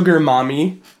DMing the Sugar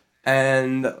Mommy,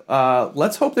 and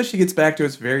let's hope that she gets back to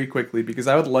us very quickly, because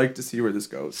I would like to see where this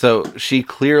goes. So she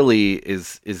clearly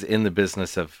is in the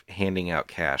business of handing out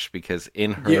cash, because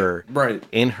in her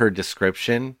in her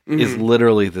description is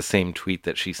literally the same tweet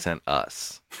that she sent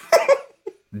us.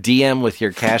 DM with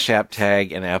your Cash App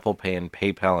tag and Apple Pay and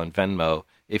PayPal and Venmo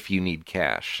if you need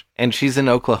cash. And she's in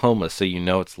Oklahoma, so you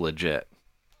know it's legit.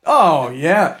 Oh,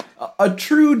 yeah. A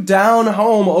true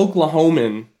down-home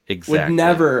Oklahoman would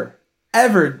never,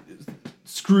 ever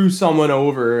screw someone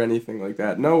over or anything like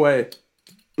that. No way.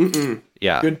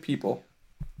 Yeah. Good people.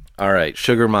 All right.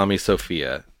 Sugar Mommy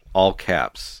Sophia. All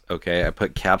caps. Okay. I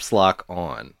put caps lock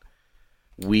on.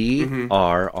 We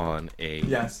are on a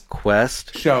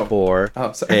quest for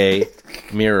a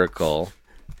miracle.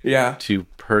 Yeah. To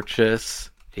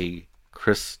purchase a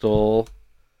crystal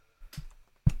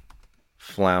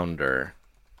flounder.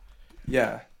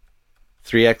 Yeah.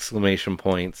 3 exclamation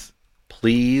points.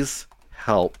 Please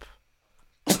help.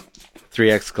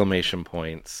 3 exclamation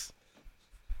points.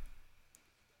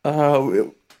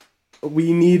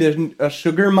 We need a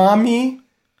sugar mommy.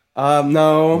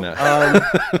 No.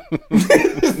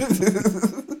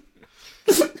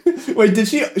 Wait, did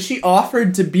she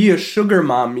offered to be a sugar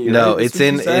mommy? Right? No,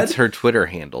 it's her Twitter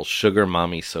handle, Sugar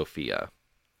Mommy Sophia.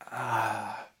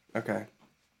 Okay.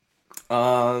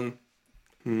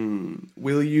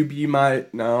 Will you be my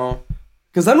no?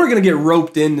 Because then we're gonna get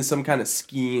roped into some kind of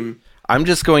scheme. I'm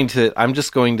not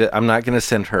gonna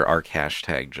send her our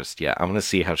hashtag just yet. I'm gonna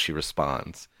see how she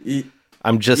responds.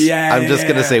 I'm just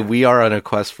gonna say we are on a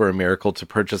quest for a miracle to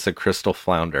purchase a crystal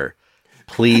flounder.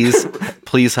 Please,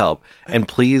 please help, and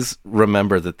please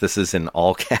remember that this is in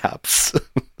all caps.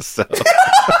 So.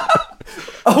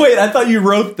 Oh wait, I thought you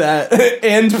wrote that.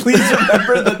 And please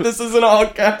remember that this is in all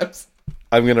caps.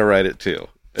 I'm gonna write it too.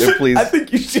 And please, I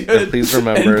think you should. And please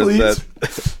remember that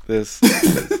this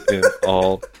is in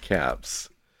all caps.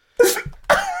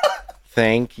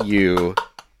 Thank you,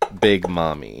 Big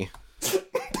Mommy.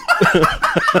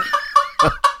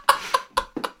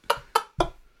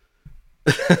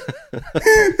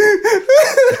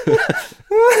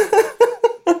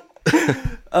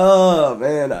 Oh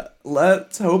man,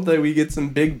 let's hope that we get some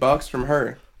big bucks from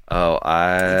her. Oh,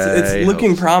 it's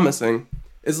looking promising.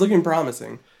 It's looking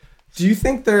promising. Do you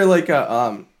think they're like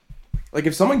a like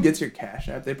if someone gets your Cash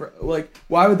App, like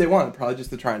why would they want it? Probably just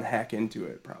to try and hack into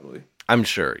it. Probably. I'm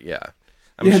sure. Yeah.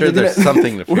 I'm sure there's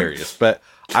something nefarious, but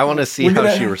I want to see how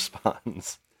she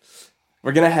responds.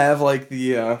 We're gonna have like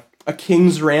the a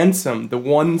king's ransom, the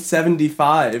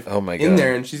 175. Oh my God. In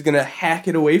there, and she's gonna hack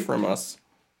it away from us.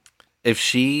 If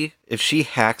she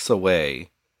hacks away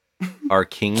our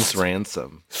king's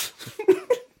ransom,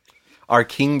 our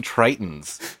King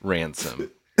Triton's ransom,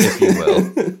 if you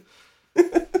will,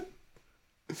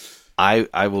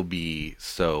 I will be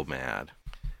so mad.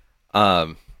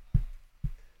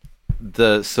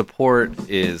 The support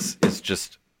is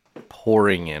just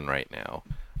pouring in right now.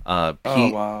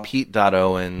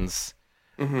 Pete.Owens,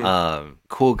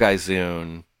 Cool Guy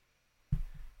Zune,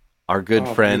 our good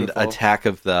friend beautiful. Attack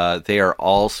of the, they are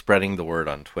all spreading the word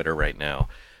on Twitter right now.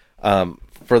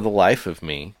 For the life of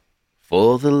me,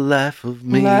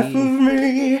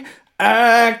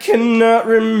 I cannot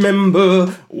remember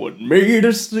what made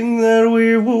us think that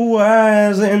we were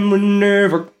wise and would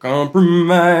never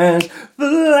compromise. For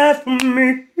the life of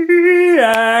me,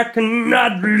 I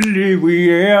cannot believe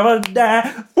we ever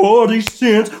died. 40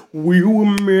 cents, we were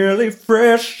merely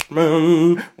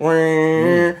freshmen.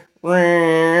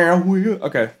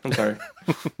 Okay, I'm sorry.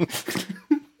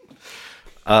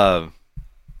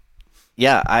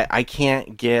 Yeah, I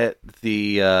can't get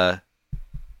the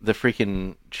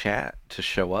freaking chat to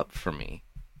show up for me.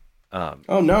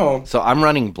 Oh no. So I'm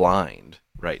running blind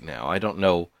right now. I don't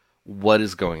know what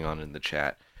is going on in the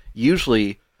chat.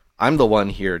 Usually I'm the one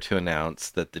here to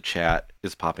announce that the chat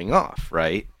is popping off,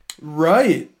 right?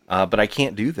 Right. But I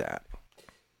can't do that.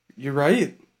 You're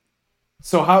right.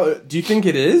 So how do you think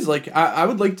it is? Like I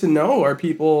would like to know, are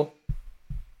people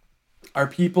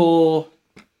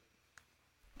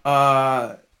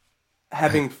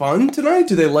having fun tonight?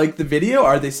 Do they like the video?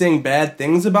 Are they saying bad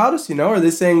things about us? Are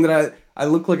they saying that I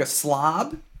look like a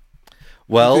slob?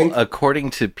 Well,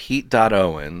 according to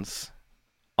Pete.Owens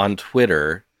on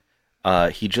Twitter,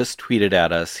 he just tweeted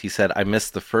at us. He said, I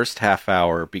missed the first half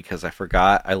hour because I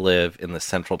forgot I live in the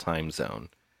Central Time Zone.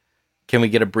 Can we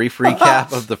get a brief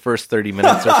recap of the first 30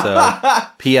 minutes or so?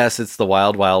 P.S. It's the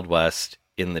Wild Wild West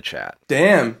in the chat.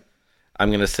 Damn. I'm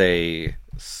going to say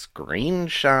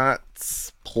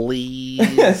screenshots,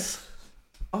 please.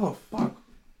 Oh, fuck.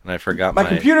 And I forgot my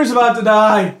computer's about to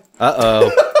die.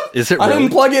 Uh-oh. Is it really? I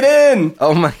didn't plug it in.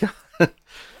 Oh, my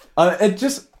God. It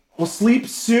just will sleep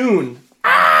soon.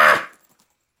 Ah!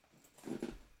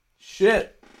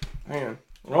 Shit. Hang on.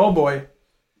 Oh, boy.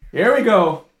 Here we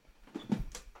go.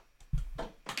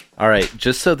 All right.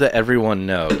 Just so that everyone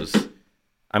knows,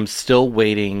 I'm still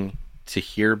waiting to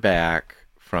hear back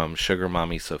from Sugar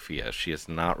Mommy Sophia. She has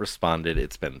not responded.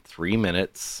 It's been 3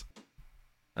 minutes.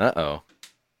 Uh-oh.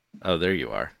 Oh, there you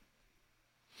are.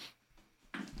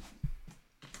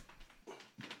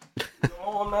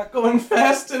 No, I'm not going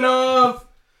fast enough.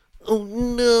 Oh,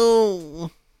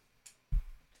 no.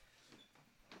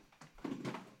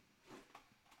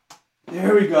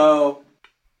 There we go.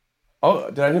 Oh,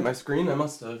 did I hit my screen? I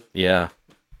must have. Yeah.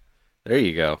 There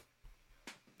you go.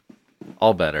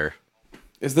 All better.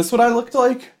 Is this what I looked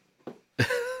like?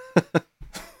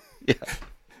 Yeah.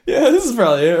 Yeah, this is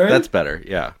probably it, right? That's better,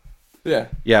 yeah. Yeah.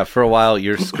 Yeah, for a while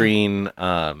your screen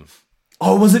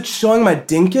Oh, was it showing my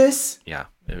dinkus? yeah,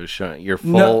 it was showing your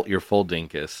full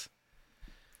dinkus.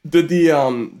 Did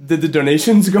the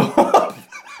donations go up?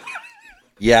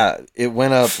 Yeah, it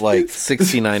went up like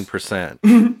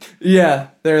 69%. Yeah,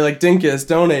 they're like dinkus,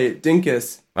 donate,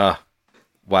 dinkus.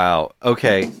 Wow.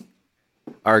 Okay.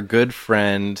 Our good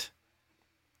friend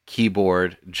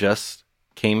Keyboard just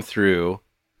came through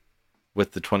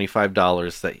with the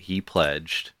 $25 that he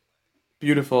pledged.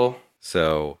 Beautiful.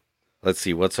 So, let's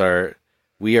see,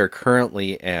 we are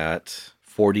currently at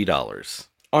 $40.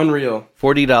 Unreal.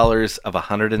 $40 of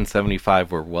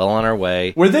 175. We're well on our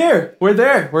way. We're there. We're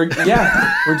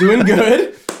doing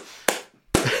good.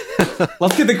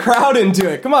 Let's get the crowd into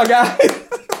it. Come on, guys.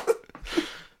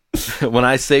 When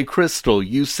I say crystal,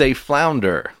 you say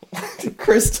flounder.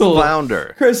 Crystal.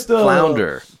 Flounder. Crystal.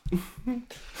 Flounder.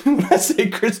 When I say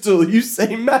crystal, you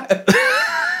say meth.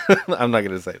 I'm not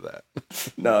going to say that.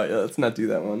 No, yeah, let's not do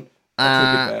that one.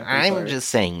 I'm just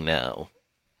saying no.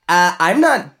 I'm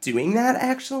not doing that,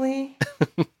 actually.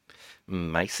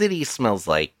 My city smells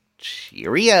like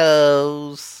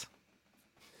Cheerios.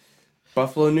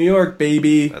 Buffalo, New York,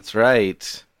 baby. That's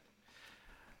right.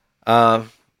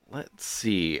 Let's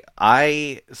see.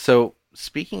 So,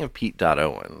 speaking of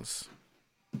Pete.Owens,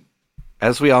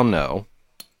 as we all know,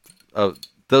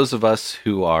 those of us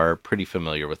who are pretty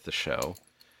familiar with the show,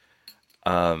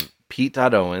 Pete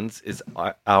Owens is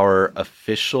our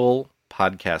official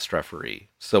podcast referee.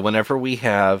 So whenever we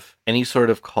have any sort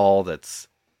of call that's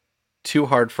too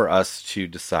hard for us to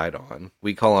decide on,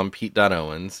 we call on Pete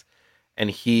Owens, and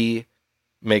he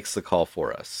makes the call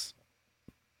for us.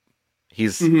 He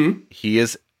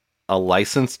is a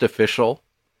licensed official,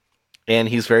 and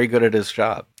he's very good at his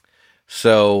job.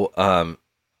 So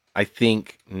I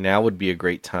think now would be a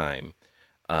great time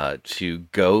to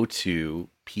go to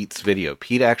Pete's video.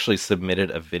 Pete actually submitted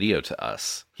a video to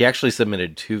us. He actually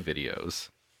submitted 2 videos.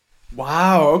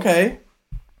 Wow, okay.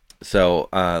 So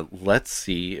let's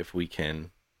see if we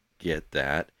can get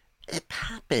that. It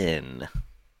poppin'.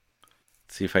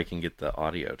 See if I can get the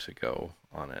audio to go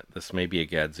on it. This may be a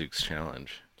Gadzooks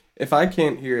challenge. If I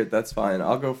can't hear it, that's fine.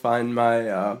 I'll go find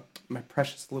my my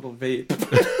precious little vape.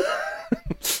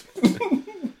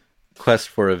 Quest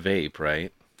for a vape,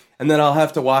 right? And then I'll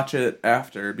have to watch it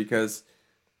after because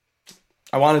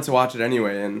I wanted to watch it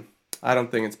anyway, and I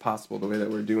don't think it's possible the way that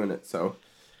we're doing it. So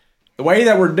the way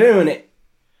that we're doing it.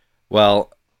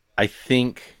 Well, I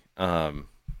think, I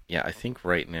think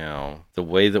right now the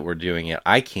way that we're doing it,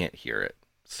 I can't hear it.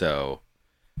 So.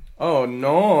 Oh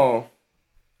no.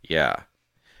 Yeah.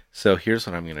 So here's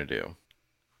what I'm gonna do.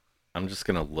 I'm just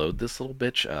gonna load this little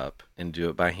bitch up and do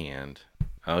it by hand.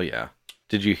 Oh yeah.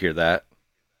 Did you hear that?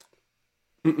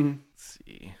 Mm-mm. Let's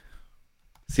see.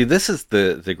 See, this is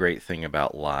the great thing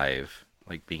about live,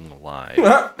 like being live.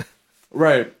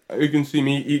 Right. You can see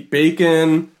me eat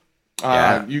bacon.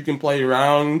 Yeah. You can play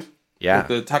around with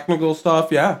the technical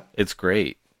stuff. Yeah. It's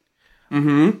great.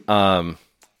 Mm-hmm.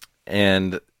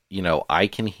 And I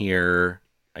can hear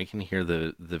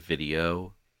the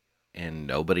video and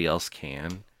nobody else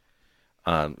can.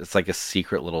 It's like a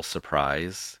secret little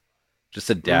surprise. Just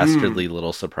a dastardly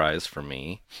little surprise for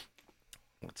me.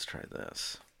 Let's try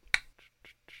this.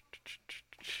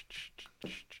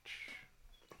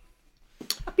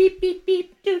 Beep beep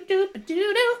beep doo doo ba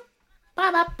doo doo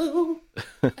ba ba boo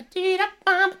dee da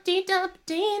ba dee da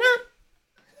dee da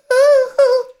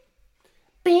ooh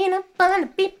beep ba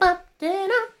beep ba dee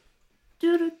da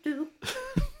doo doo doo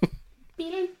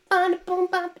beep ba boom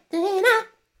ba dee da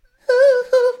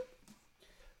ooh.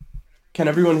 Can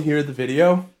everyone hear the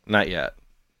video? Not yet.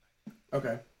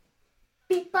 Okay.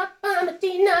 Beep ba ba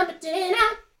dee da ba dee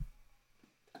da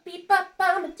beep ba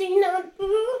ba dee da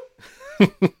boo.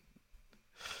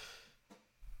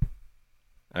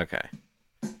 Okay.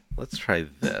 Let's try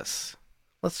this.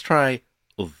 Let's try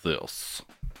this.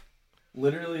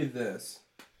 Literally this.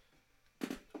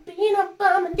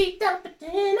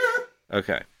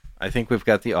 Okay. I think we've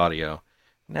got the audio.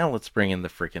 Now let's bring in the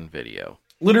freaking video.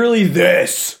 Literally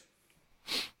this.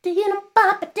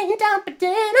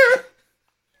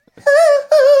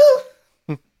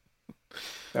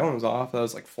 That one was off. That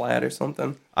was like flat or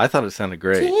something. I thought it sounded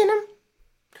great.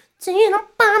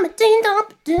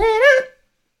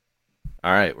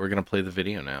 All right, we're gonna play the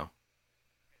video now.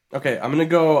 Okay, I'm gonna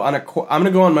go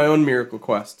on my own miracle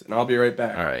quest, and I'll be right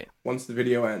back. All right. Once the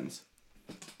video ends.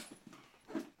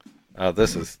 Oh,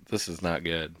 this is not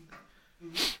good.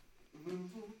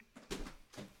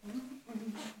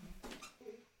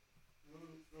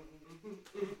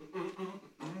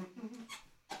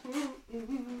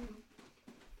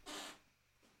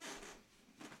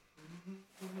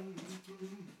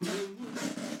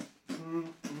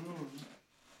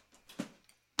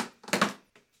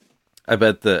 I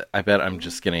bet I'm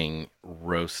just getting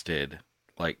roasted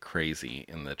like crazy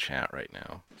in the chat right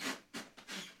now.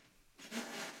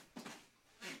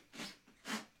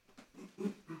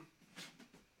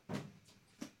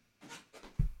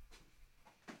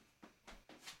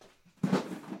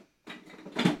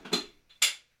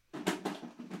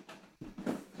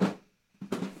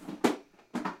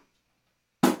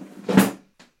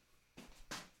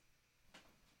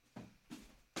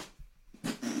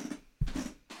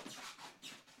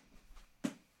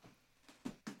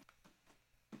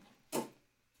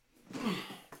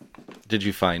 Did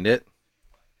you find it?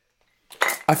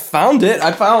 I found it.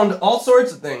 I found all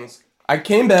sorts of things. I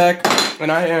came back and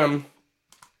I am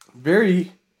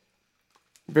very,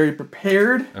 very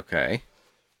prepared. Okay.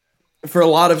 For a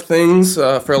lot of things,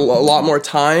 for a lot more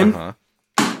time.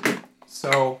 Uh-huh.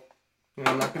 So,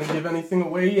 I'm not going to give anything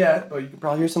away yet, but you can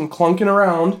probably hear some clunking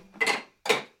around.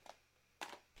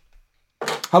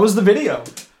 How was the video?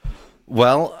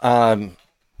 Well,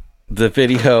 the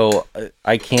video,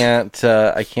 I can't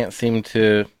seem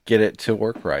to get it to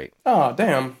work right. Oh,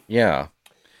 damn. Yeah.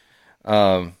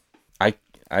 I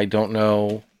don't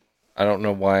know. I don't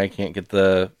know why I can't get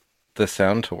the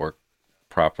sound to work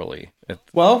properly.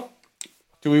 Well,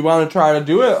 do we want to try to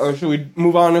do it, or should we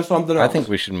move on to something else? I think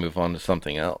we should move on to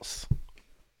something else.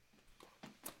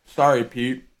 Sorry,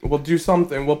 Pete. We'll do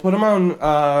something. We'll put him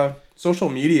on social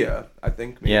media, I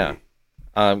think. Maybe. Yeah.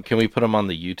 Can we put him on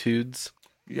the YouTubes?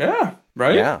 Yeah,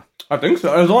 right? Yeah. I think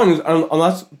so. As long as,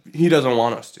 unless he doesn't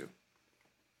want us to.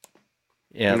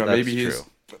 Yeah, You know, that's maybe true.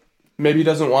 Maybe he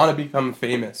doesn't want to become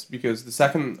famous because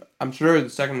I'm sure the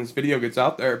second this video gets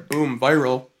out there, boom,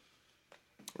 viral.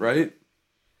 Right?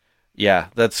 Yeah,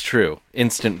 that's true.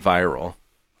 Instant viral.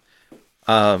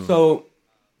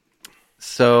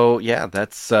 So yeah,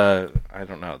 that's I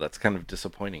don't know. That's kind of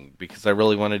disappointing because I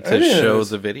really wanted to show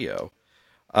the video.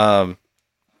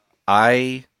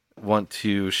 I want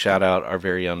to shout out our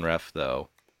very own ref, though,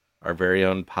 our very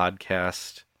own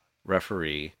podcast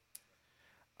referee,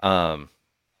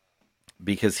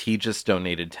 because he just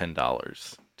donated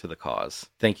 $10 to the cause.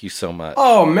 Thank you so much.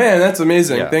 Oh man, that's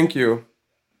amazing! Yeah. Thank you.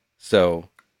 So,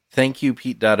 thank you,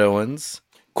 Pete Owens.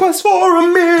 Quest for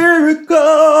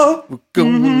America. We're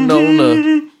going on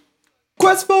a...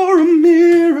 Quest for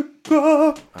America.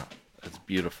 Oh, that's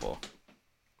beautiful.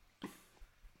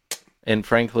 And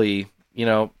frankly, you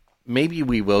know, maybe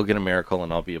we will get a miracle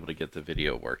and I'll be able to get the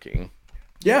video working.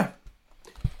 Yeah.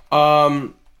 I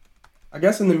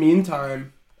guess in the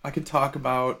meantime, I could talk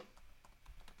about.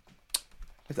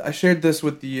 I shared this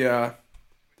with the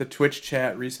Twitch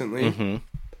chat recently, Mm-hmm.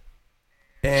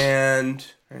 and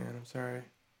I'm sorry.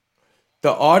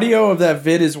 The audio of that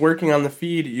vid is working on the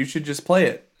feed. You should just play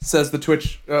it. Says the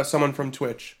Twitch, someone from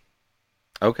Twitch.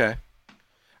 Okay.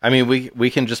 I mean, we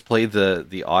can just play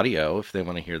the audio if they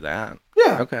want to hear that.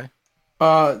 Yeah. Okay.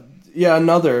 Yeah,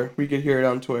 another. We could hear it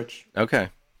on Twitch. Okay.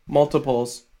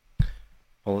 Multiples.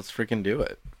 Well, let's freaking do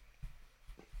it.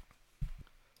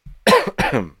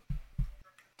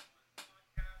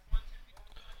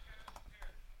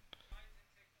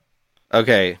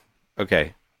 Okay.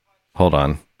 Hold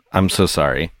on. I'm so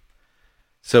sorry.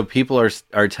 So people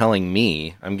are telling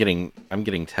me, I'm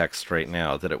getting text right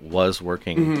now that it was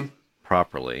working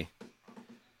properly.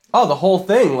 Oh, the whole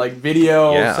thing, like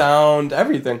video, Yeah. sound,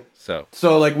 everything. So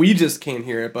like we just can't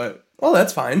hear it, but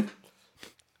that's fine.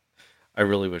 I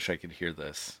really wish I could hear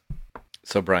this.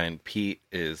 So Brian, Pete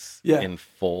is Yeah. in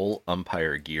full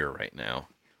umpire gear right now.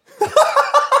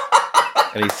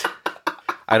 And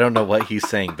I don't know what he's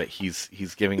saying, but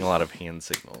he's giving a lot of hand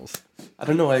signals. I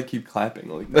don't know why I keep clapping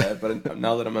like that, but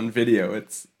now that I'm on video,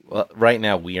 it's... Well, right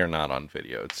now we are not on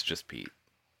video. It's just Pete.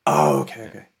 Oh,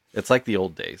 okay. It's like the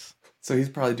old days. So he's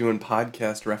probably doing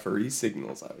podcast referee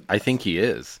signals. I think he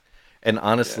is. And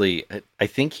honestly, I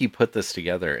think he put this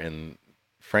together, and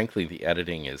frankly, the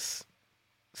editing is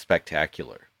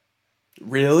spectacular.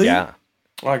 Really? Yeah.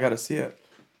 Oh, I gotta see it.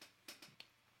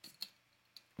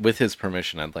 With his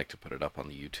permission, I'd like to put it up on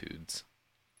the YouTubes.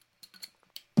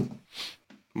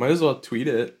 Might as well tweet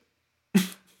it.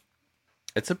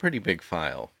 It's a pretty big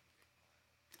file.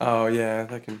 Oh yeah,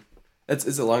 that can.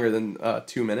 Is it longer than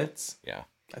 2 minutes? Yeah.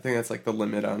 I think that's like the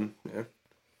limit on. Yeah.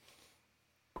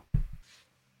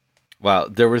 Wow,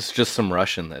 there was just some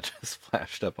Russian that just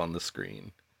flashed up on the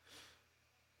screen.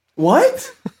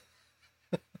 What?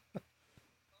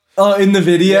 Oh, in the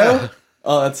video? Yeah.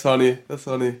 Oh, that's funny.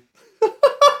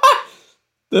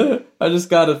 I just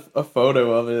got a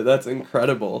photo of it. That's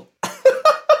incredible.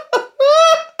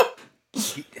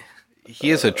 He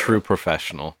is a true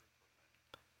professional.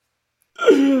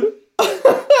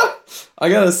 I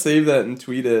gotta save that and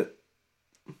tweet it.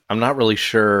 I'm not really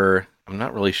sure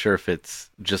if it's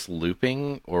just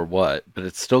looping or what, but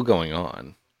it's still going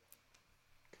on.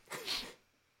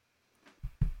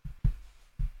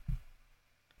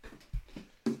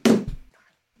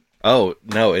 Oh,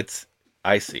 no,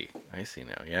 I see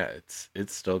now. Yeah,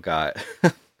 it's still got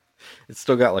it's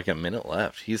still got like a minute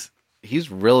left. He's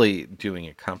really doing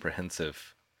a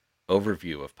comprehensive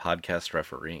overview of podcast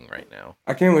refereeing right now.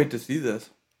 I can't wait to see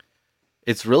this.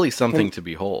 It's really something to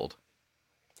behold.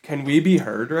 Can we be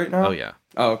heard right now? Oh yeah.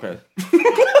 Oh, okay.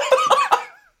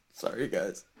 Sorry,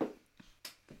 guys.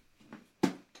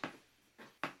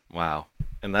 Wow.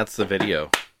 And that's the video.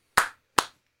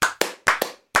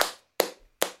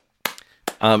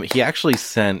 He actually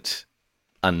sent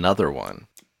another one.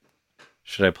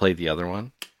 Should I play the other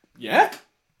one? Yeah.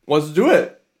 Let's do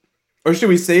it. Or should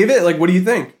we save it? Like, what do you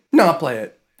think? No, play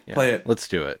it. Yeah, Play it. Let's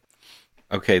do it.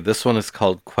 Okay, this one is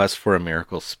called Quest for a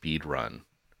Miracle Speed Run.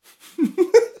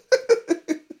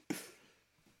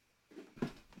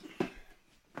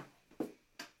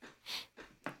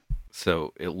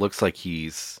 So it looks like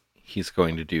he's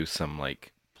going to do some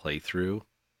like playthrough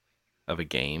of a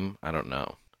game. I don't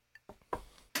know.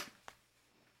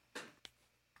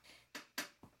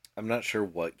 I'm not sure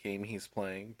what game he's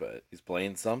playing, but he's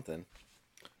playing something.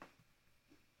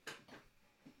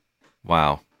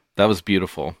 Wow. That was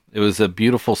beautiful. It was a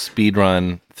beautiful speed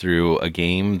run through a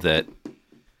game that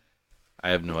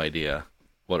I have no idea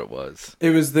what it was.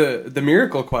 It was the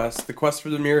Miracle Quest, the quest for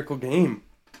the Miracle game.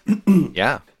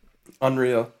 Yeah.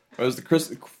 Unreal. It was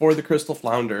for the Crystal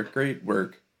Flounder. Great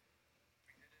work.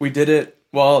 We did it.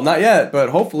 Well, not yet, but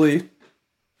hopefully.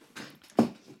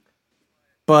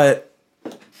 But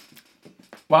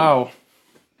wow,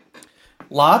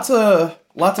 lots of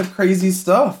crazy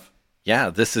stuff.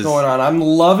 Yeah, this is going on. I'm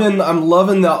loving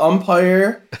the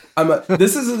umpire.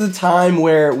 This is the time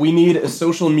where we need a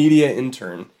social media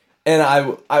intern, and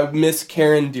I miss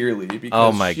Karen dearly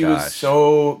because she was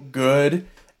so good.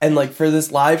 And like for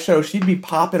this live show, she'd be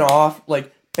popping off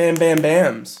like bam bam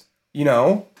bams, you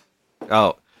know?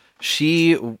 Oh,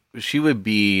 she would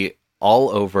be all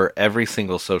over every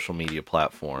single social media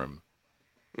platform.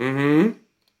 Mm-hmm.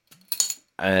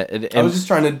 And I was just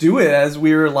trying to do it as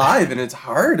we were live, and it's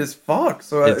hard as fuck.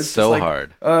 So it's so like,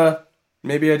 hard.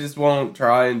 Maybe I just won't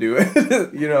try and do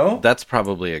it. You know, that's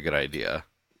probably a good idea.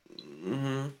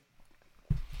 Mm-hmm.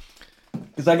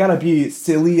 Because I gotta be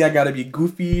silly, I gotta be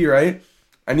goofy, right?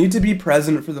 I need to be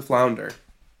present for the Flounder.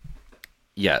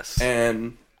 Yes,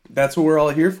 and that's what we're all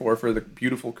here for the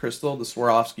beautiful crystal, the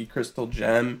Swarovski crystal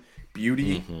gem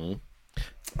beauty,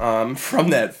 from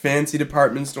that fancy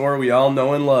department store we all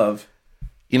know and love.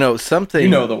 You know, something... You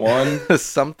know the one.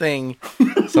 something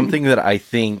that I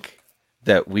think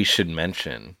that we should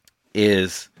mention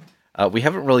is we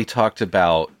haven't really talked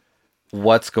about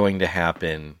what's going to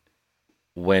happen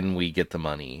when we get the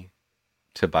money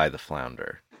to buy the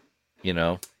Flounder. You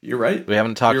know? You're right. We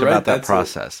haven't talked about that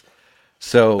process.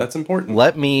 So that's important.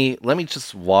 Let me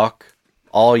just walk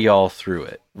all y'all through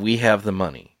it. We have the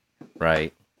money,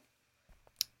 right?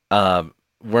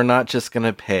 We're not just going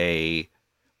to pay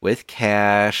with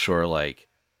cash or like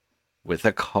with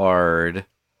a card.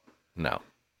 No.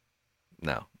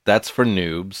 That's for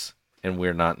noobs, and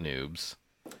we're not noobs.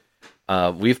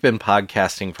 We've been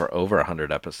podcasting for over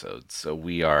 100 episodes, so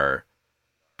we are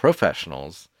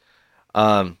professionals.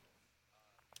 Oh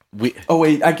wait,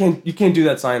 you can't do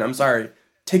that sign. I'm sorry.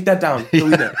 Take that down.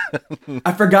 Delete it.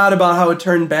 I forgot about how it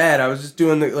turned bad. I was just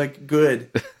doing the like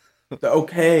good. The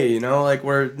okay, you know, like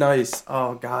we're nice.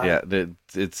 Oh god. Yeah,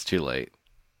 it's too late.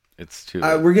 It's too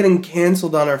late. We're getting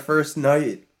canceled on our first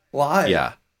night live.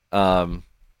 Yeah.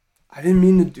 I didn't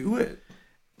mean to do it.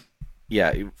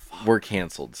 Yeah, we're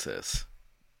canceled, sis.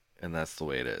 And that's the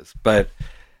way it is. But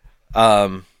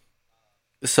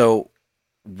so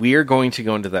we're going to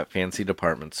go into that fancy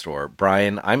department store.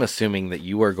 Brian, I'm assuming that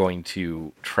you are going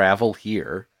to travel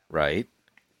here, right?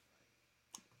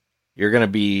 You're going to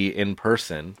be in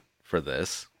person for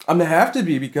this. I'm gonna have to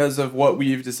be because of what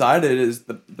we've decided is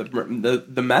the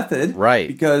method, right?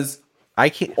 Because I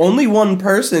can't. Only one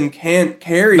person can't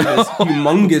carry this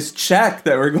humongous check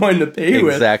that we're going to pay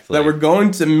with. That we're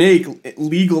going to make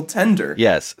legal tender.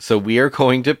 Yes, so we are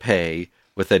going to pay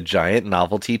with a giant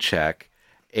novelty check,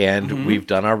 and we've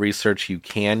done our research. You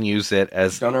can use it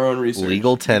as done our own research.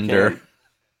 Legal tender.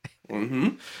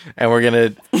 And we're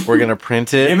gonna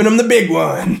print it. Giving them the big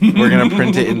one. We're gonna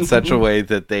print it in such a way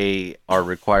that they are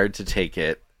required to take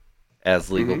it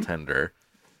as legal tender,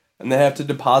 and they have to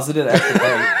deposit it at the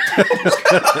bank.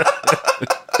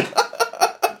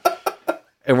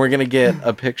 And we're gonna get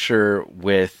a picture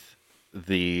with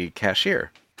the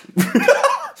cashier,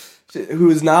 who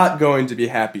is not going to be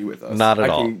happy with us. Not at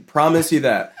all. I can promise you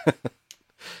that.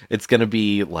 It's gonna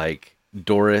be like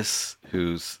Doris,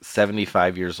 who's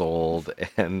 75 years old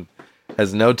and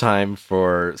has no time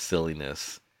for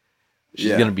silliness.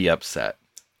 She's gonna be upset.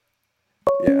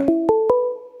 Yeah.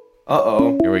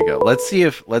 Uh-oh. Here we go. Let's see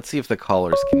if the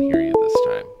callers can hear you this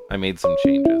time. I made some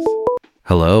changes.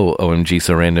 Hello, OMG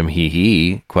So Random Hee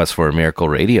Hee, Quest for a Miracle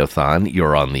Radiothon.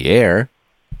 You're on the air.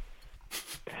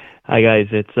 Hi guys,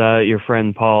 it's your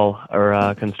friend Paul, or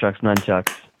Constructs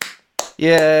Nunchucks.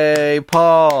 Yay,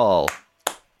 Paul!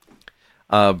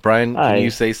 Brian, Hi. Can you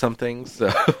say something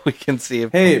so we can see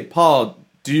if... Hey, Paul,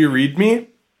 do you read me?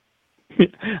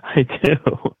 I do.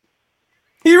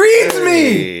 He reads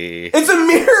me! It's a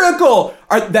miracle!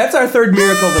 That's our third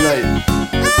miracle tonight.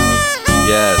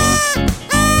 Yes.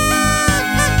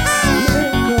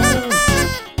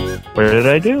 What did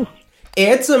I do?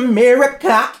 It's a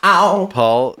miracle.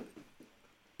 Paul,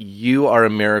 you are a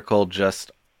miracle just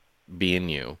being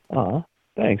you. Aw,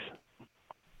 thanks.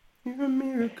 You're a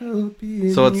miracle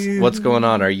being So you. what's going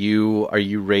on? Are you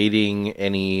raiding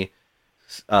any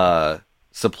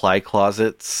supply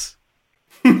closets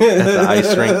at the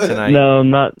ice rink tonight? No,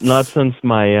 not since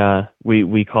my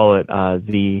we call it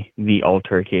the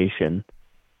altercation.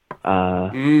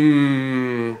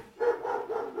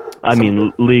 I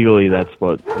mean, legally, that's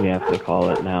what we have to call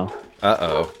it now.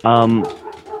 Uh-oh.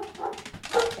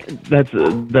 That's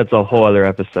a whole other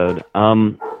episode.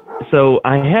 So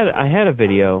I had a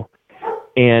video,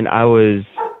 and I was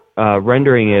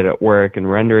rendering it at work, and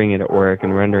rendering it at work,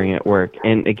 and rendering it at work,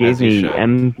 and it gave me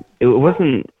it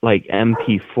wasn't like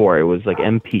MP4, it was like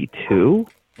MP2.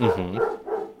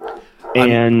 Mm-hmm.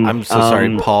 And I'm so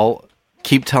sorry, Paul.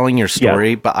 Keep telling your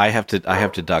story, but I have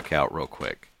to duck out real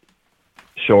quick.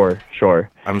 Sure.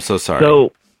 I'm so sorry.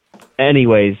 So,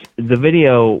 anyways, the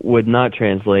video would not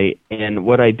translate, and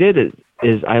what I did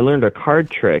is I learned a card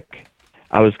trick.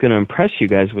 I was going to impress you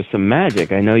guys with some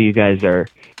magic. I know you guys are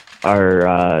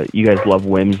you guys love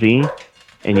whimsy,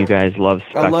 and you guys love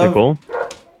spectacle.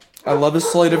 I love a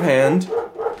sleight of hand.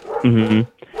 Mm-hmm.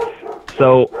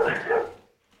 So,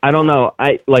 I don't know.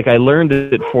 I learned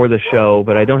it for the show,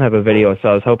 but I don't have a video, so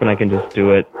I was hoping I can just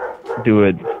do it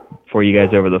for you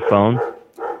guys over the phone.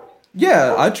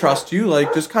 Yeah, I trust you.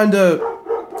 Like, just kind of,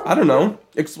 I don't know,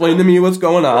 explain to me what's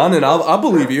going on, and I'll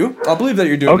believe you. I'll believe that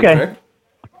you're doing the trick.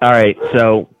 All right,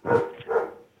 so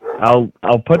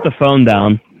I'll put the phone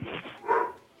down.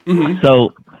 Mm-hmm.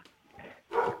 So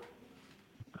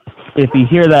if you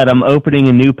hear that, I'm opening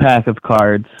a new pack of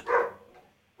cards,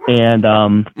 and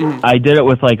I did it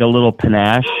with like a little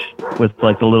panache, with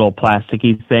like the little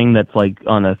plasticky thing that's like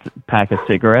on a pack of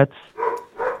cigarettes.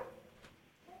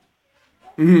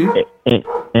 Mm-hmm.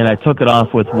 And I took it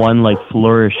off with one like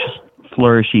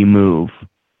flourishy move.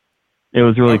 It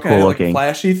was really cool looking. Like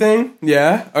a flashy thing?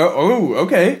 Yeah. Oh,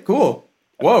 okay, cool.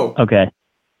 Whoa. Okay.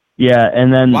 Yeah,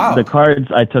 and then the cards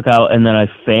I took out, and then I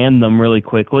fanned them really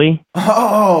quickly.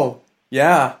 Oh,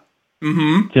 yeah.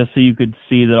 Mm-hmm. Just so you could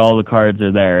see that all the cards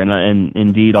are there, and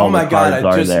indeed all the cards are there. Oh my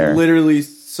god, I just literally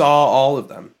saw all of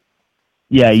them.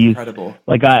 Yeah, incredible.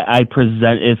 Like I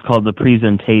present. It's called the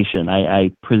presentation.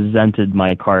 I presented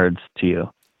my cards to you,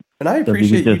 and I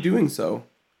appreciate you doing so.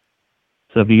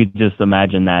 So if you could just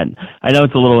imagine that. I know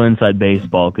it's a little inside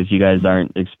baseball because you guys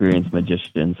aren't experienced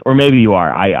magicians, or maybe you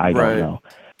are. I don't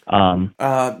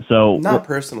know. So not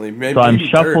personally. Maybe so I'm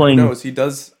shuffling. Who knows? He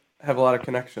does have a lot of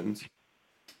connections.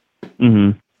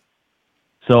 Mm-hmm.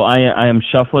 So I am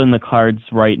shuffling the cards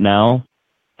right now.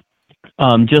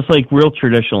 Just like real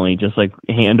traditionally, just like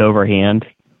hand over hand,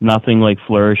 nothing like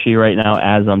flourishy right now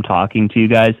as I'm talking to you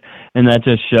guys. And that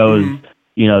just shows,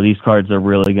 these cards are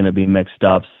really going to be mixed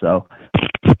up. So.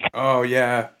 Oh,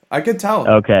 yeah. I could tell.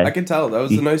 Okay. I could tell. That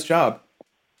was a nice job.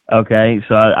 Okay.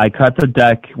 So I cut the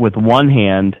deck with one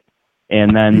hand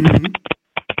and then.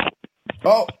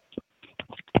 Oh,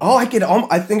 I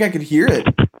think I could hear it.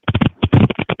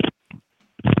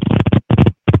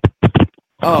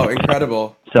 Oh,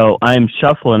 incredible. So I'm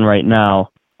shuffling right now.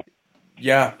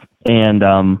 Yeah. And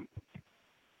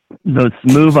this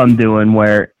move I'm doing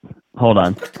where, hold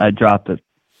on, I dropped it.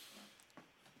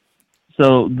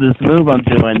 So this move I'm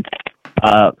doing,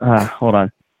 hold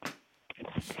on.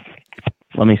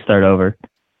 Let me start over.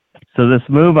 So this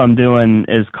move I'm doing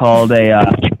is called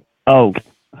hold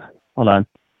on.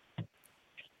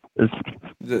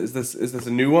 Is this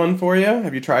a new one for you?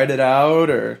 Have you tried it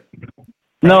out or?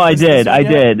 No, I did.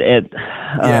 It.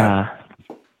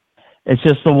 It's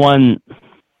just the one.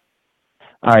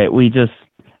 All right,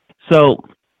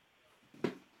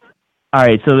 All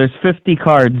right, so there's 50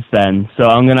 cards then. So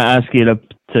I'm gonna ask you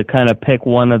to kind of pick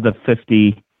one of the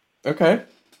 50. Okay.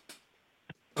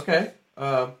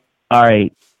 All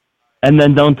right, and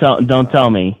then don't tell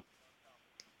me.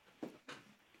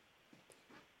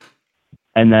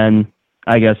 And then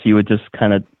I guess you would just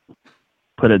kind of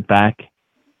put it back.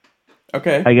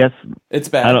 Okay. I guess it's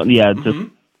back. Just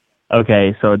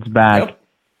okay. So it's back.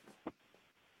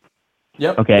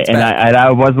 Yep. Okay, and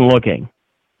I wasn't looking.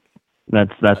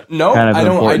 That's no. Kind of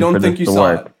I don't think you saw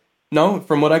work. it. No,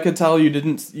 from what I could tell, you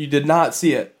did not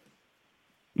see it.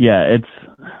 Yeah,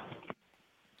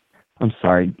 I'm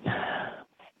sorry.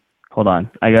 Hold on.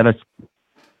 I gotta.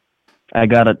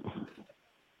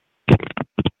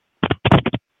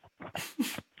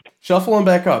 Shuffling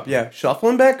back up. Yeah,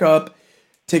 shuffling back up.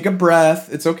 Take a breath.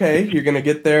 It's okay. You're gonna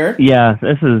get there. Yeah,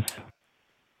 this is.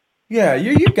 Yeah,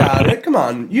 you got it. Come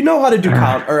on, you know how to do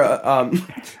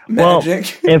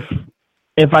magic. Well,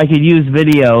 if I could use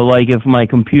video, like if my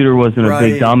computer wasn't a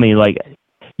big dummy, like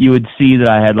you would see that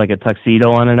I had like a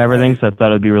tuxedo on and everything. So I thought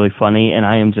it'd be really funny, and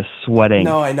I am just sweating.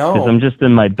 No, I know. Because I'm just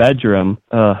in my bedroom.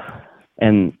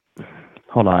 And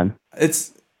hold on.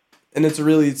 It's a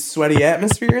really sweaty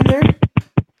atmosphere in there.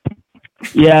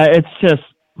 Yeah, it's just.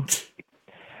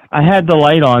 I had the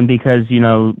light on because,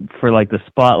 for like the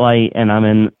spotlight, and I'm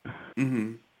in.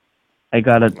 Mm-hmm. I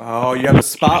got it. Oh, you have a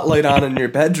spotlight on in your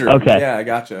bedroom. Okay. Yeah, I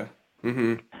gotcha.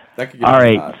 Mm-hmm. That could get All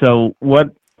really right. hot. So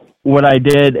what I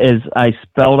did is I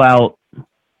spelled out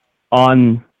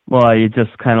on. Well, I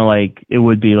just kind of like it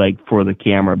would be like for the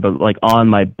camera, but like on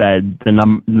my bed, the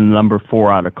number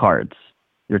 4 out of cards.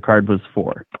 Your card was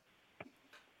 4.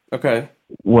 Okay.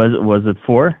 Was it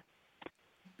 4?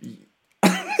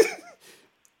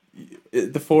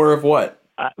 The 4 of what?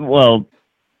 Well,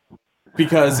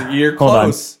 Because you're Hold on.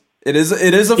 close. It is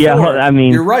a 4. Yeah, I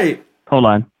mean- you're right. hold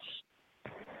on.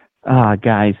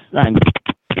 Guys,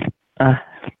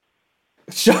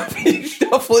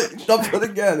 Shuffle it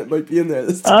again. It might be in there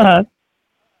this time.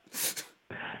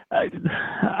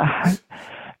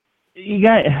 you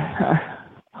got.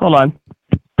 Hold on.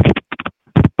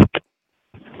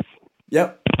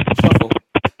 Yep. Shuffle.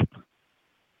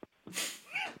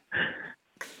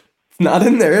 It's not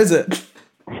in there, is it?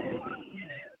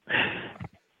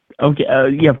 Okay.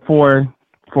 Yeah, four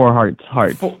hearts.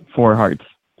 Four hearts.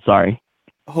 Sorry.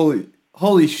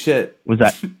 Holy shit. Was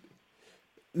that?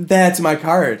 That's my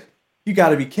card. You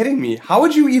gotta be kidding me. How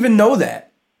would you even know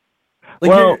that? Like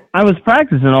Well, you're- I was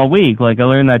practicing all week. Like I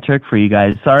learned that trick for you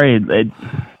guys. Sorry, it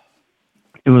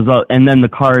was. And then the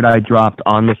card I dropped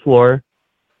on the floor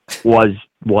was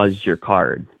your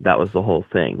card. That was the whole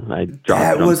thing. I dropped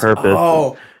that it on was purpose.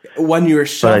 oh, when you were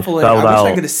shuffling, I spelled wish I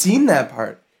out- could have seen that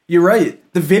part. You're right.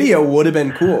 The video would have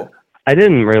been cool. I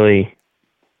didn't really.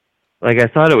 Like I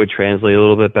thought it would translate a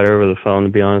little bit better over the phone. To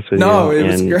be honest with No, you. it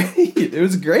was great. It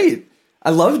was great. I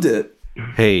loved it.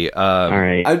 Hey, All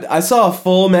right. I saw a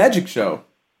full magic show.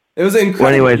 It was incredible.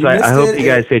 Well, anyways, You I missed hope it. you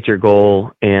guys hit your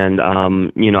goal, and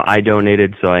I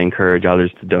donated, so I encourage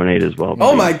others to donate as well.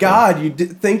 Oh please. my God! You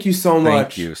did. Thank you so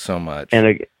much. thank you so much.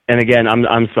 And again,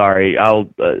 I'm sorry. I'll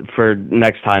for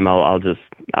next time I'll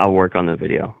work on the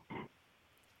video.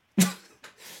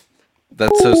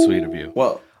 That's so sweet of you.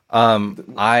 Well,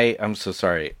 I'm so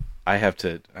sorry. I have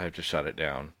to shut it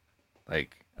down.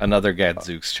 Like another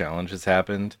Gadzooks challenge has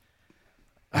happened.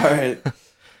 all right,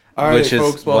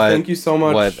 folks. Well, thank you so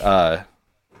much.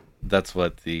 That's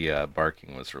what the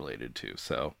barking was related to.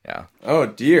 So yeah, Oh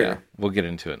dear. yeah, we'll get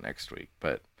into it next week.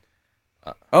 But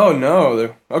Oh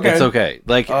no. Okay. it's okay.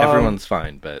 Like everyone's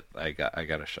fine, but I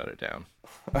gotta shut it down.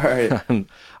 All right.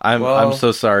 I'm Well-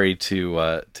 so sorry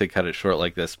to cut it short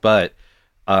like this, but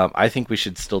I think we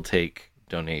should still take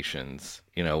donations.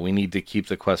 We need to keep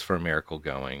the quest for a miracle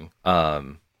going.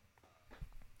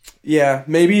 Yeah.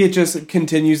 Maybe it just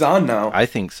continues on now. I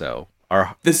think so.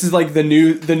 This is like the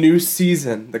new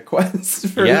season, the quest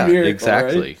for Yeah, a miracle.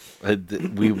 exactly. Right?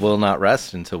 We will not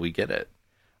rest until we get it.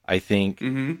 I think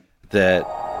Mm-hmm. that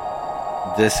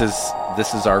this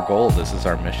is our goal. This is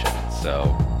our mission. So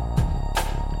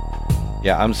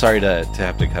yeah, I'm sorry to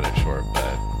have to cut it short, but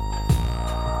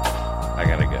I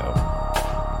gotta go.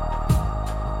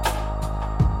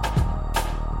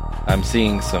 I'm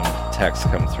seeing some texts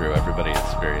come through. Everybody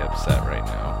is very upset right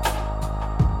now.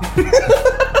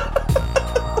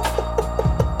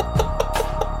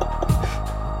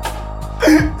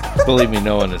 Believe me,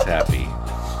 no one is happy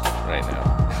right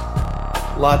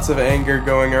now. Lots of anger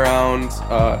going around.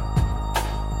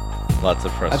 Lots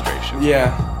of frustration.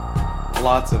 Yeah.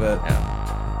 Lots of it. Yeah.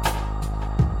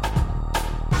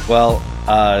 Well,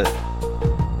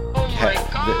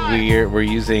 we're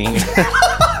using.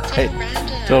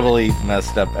 I totally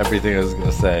messed up everything I was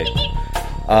gonna say.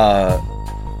 $,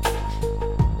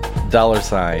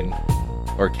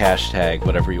 or hashtag,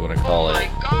 whatever you want to call it.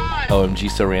 OMG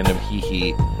so random hee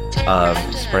hee.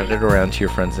 Spread it around to your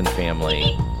friends and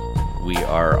family. We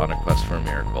are on a quest for a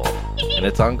miracle, and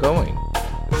it's ongoing.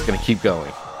 It's gonna keep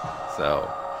going. So,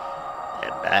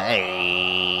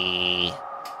 bye.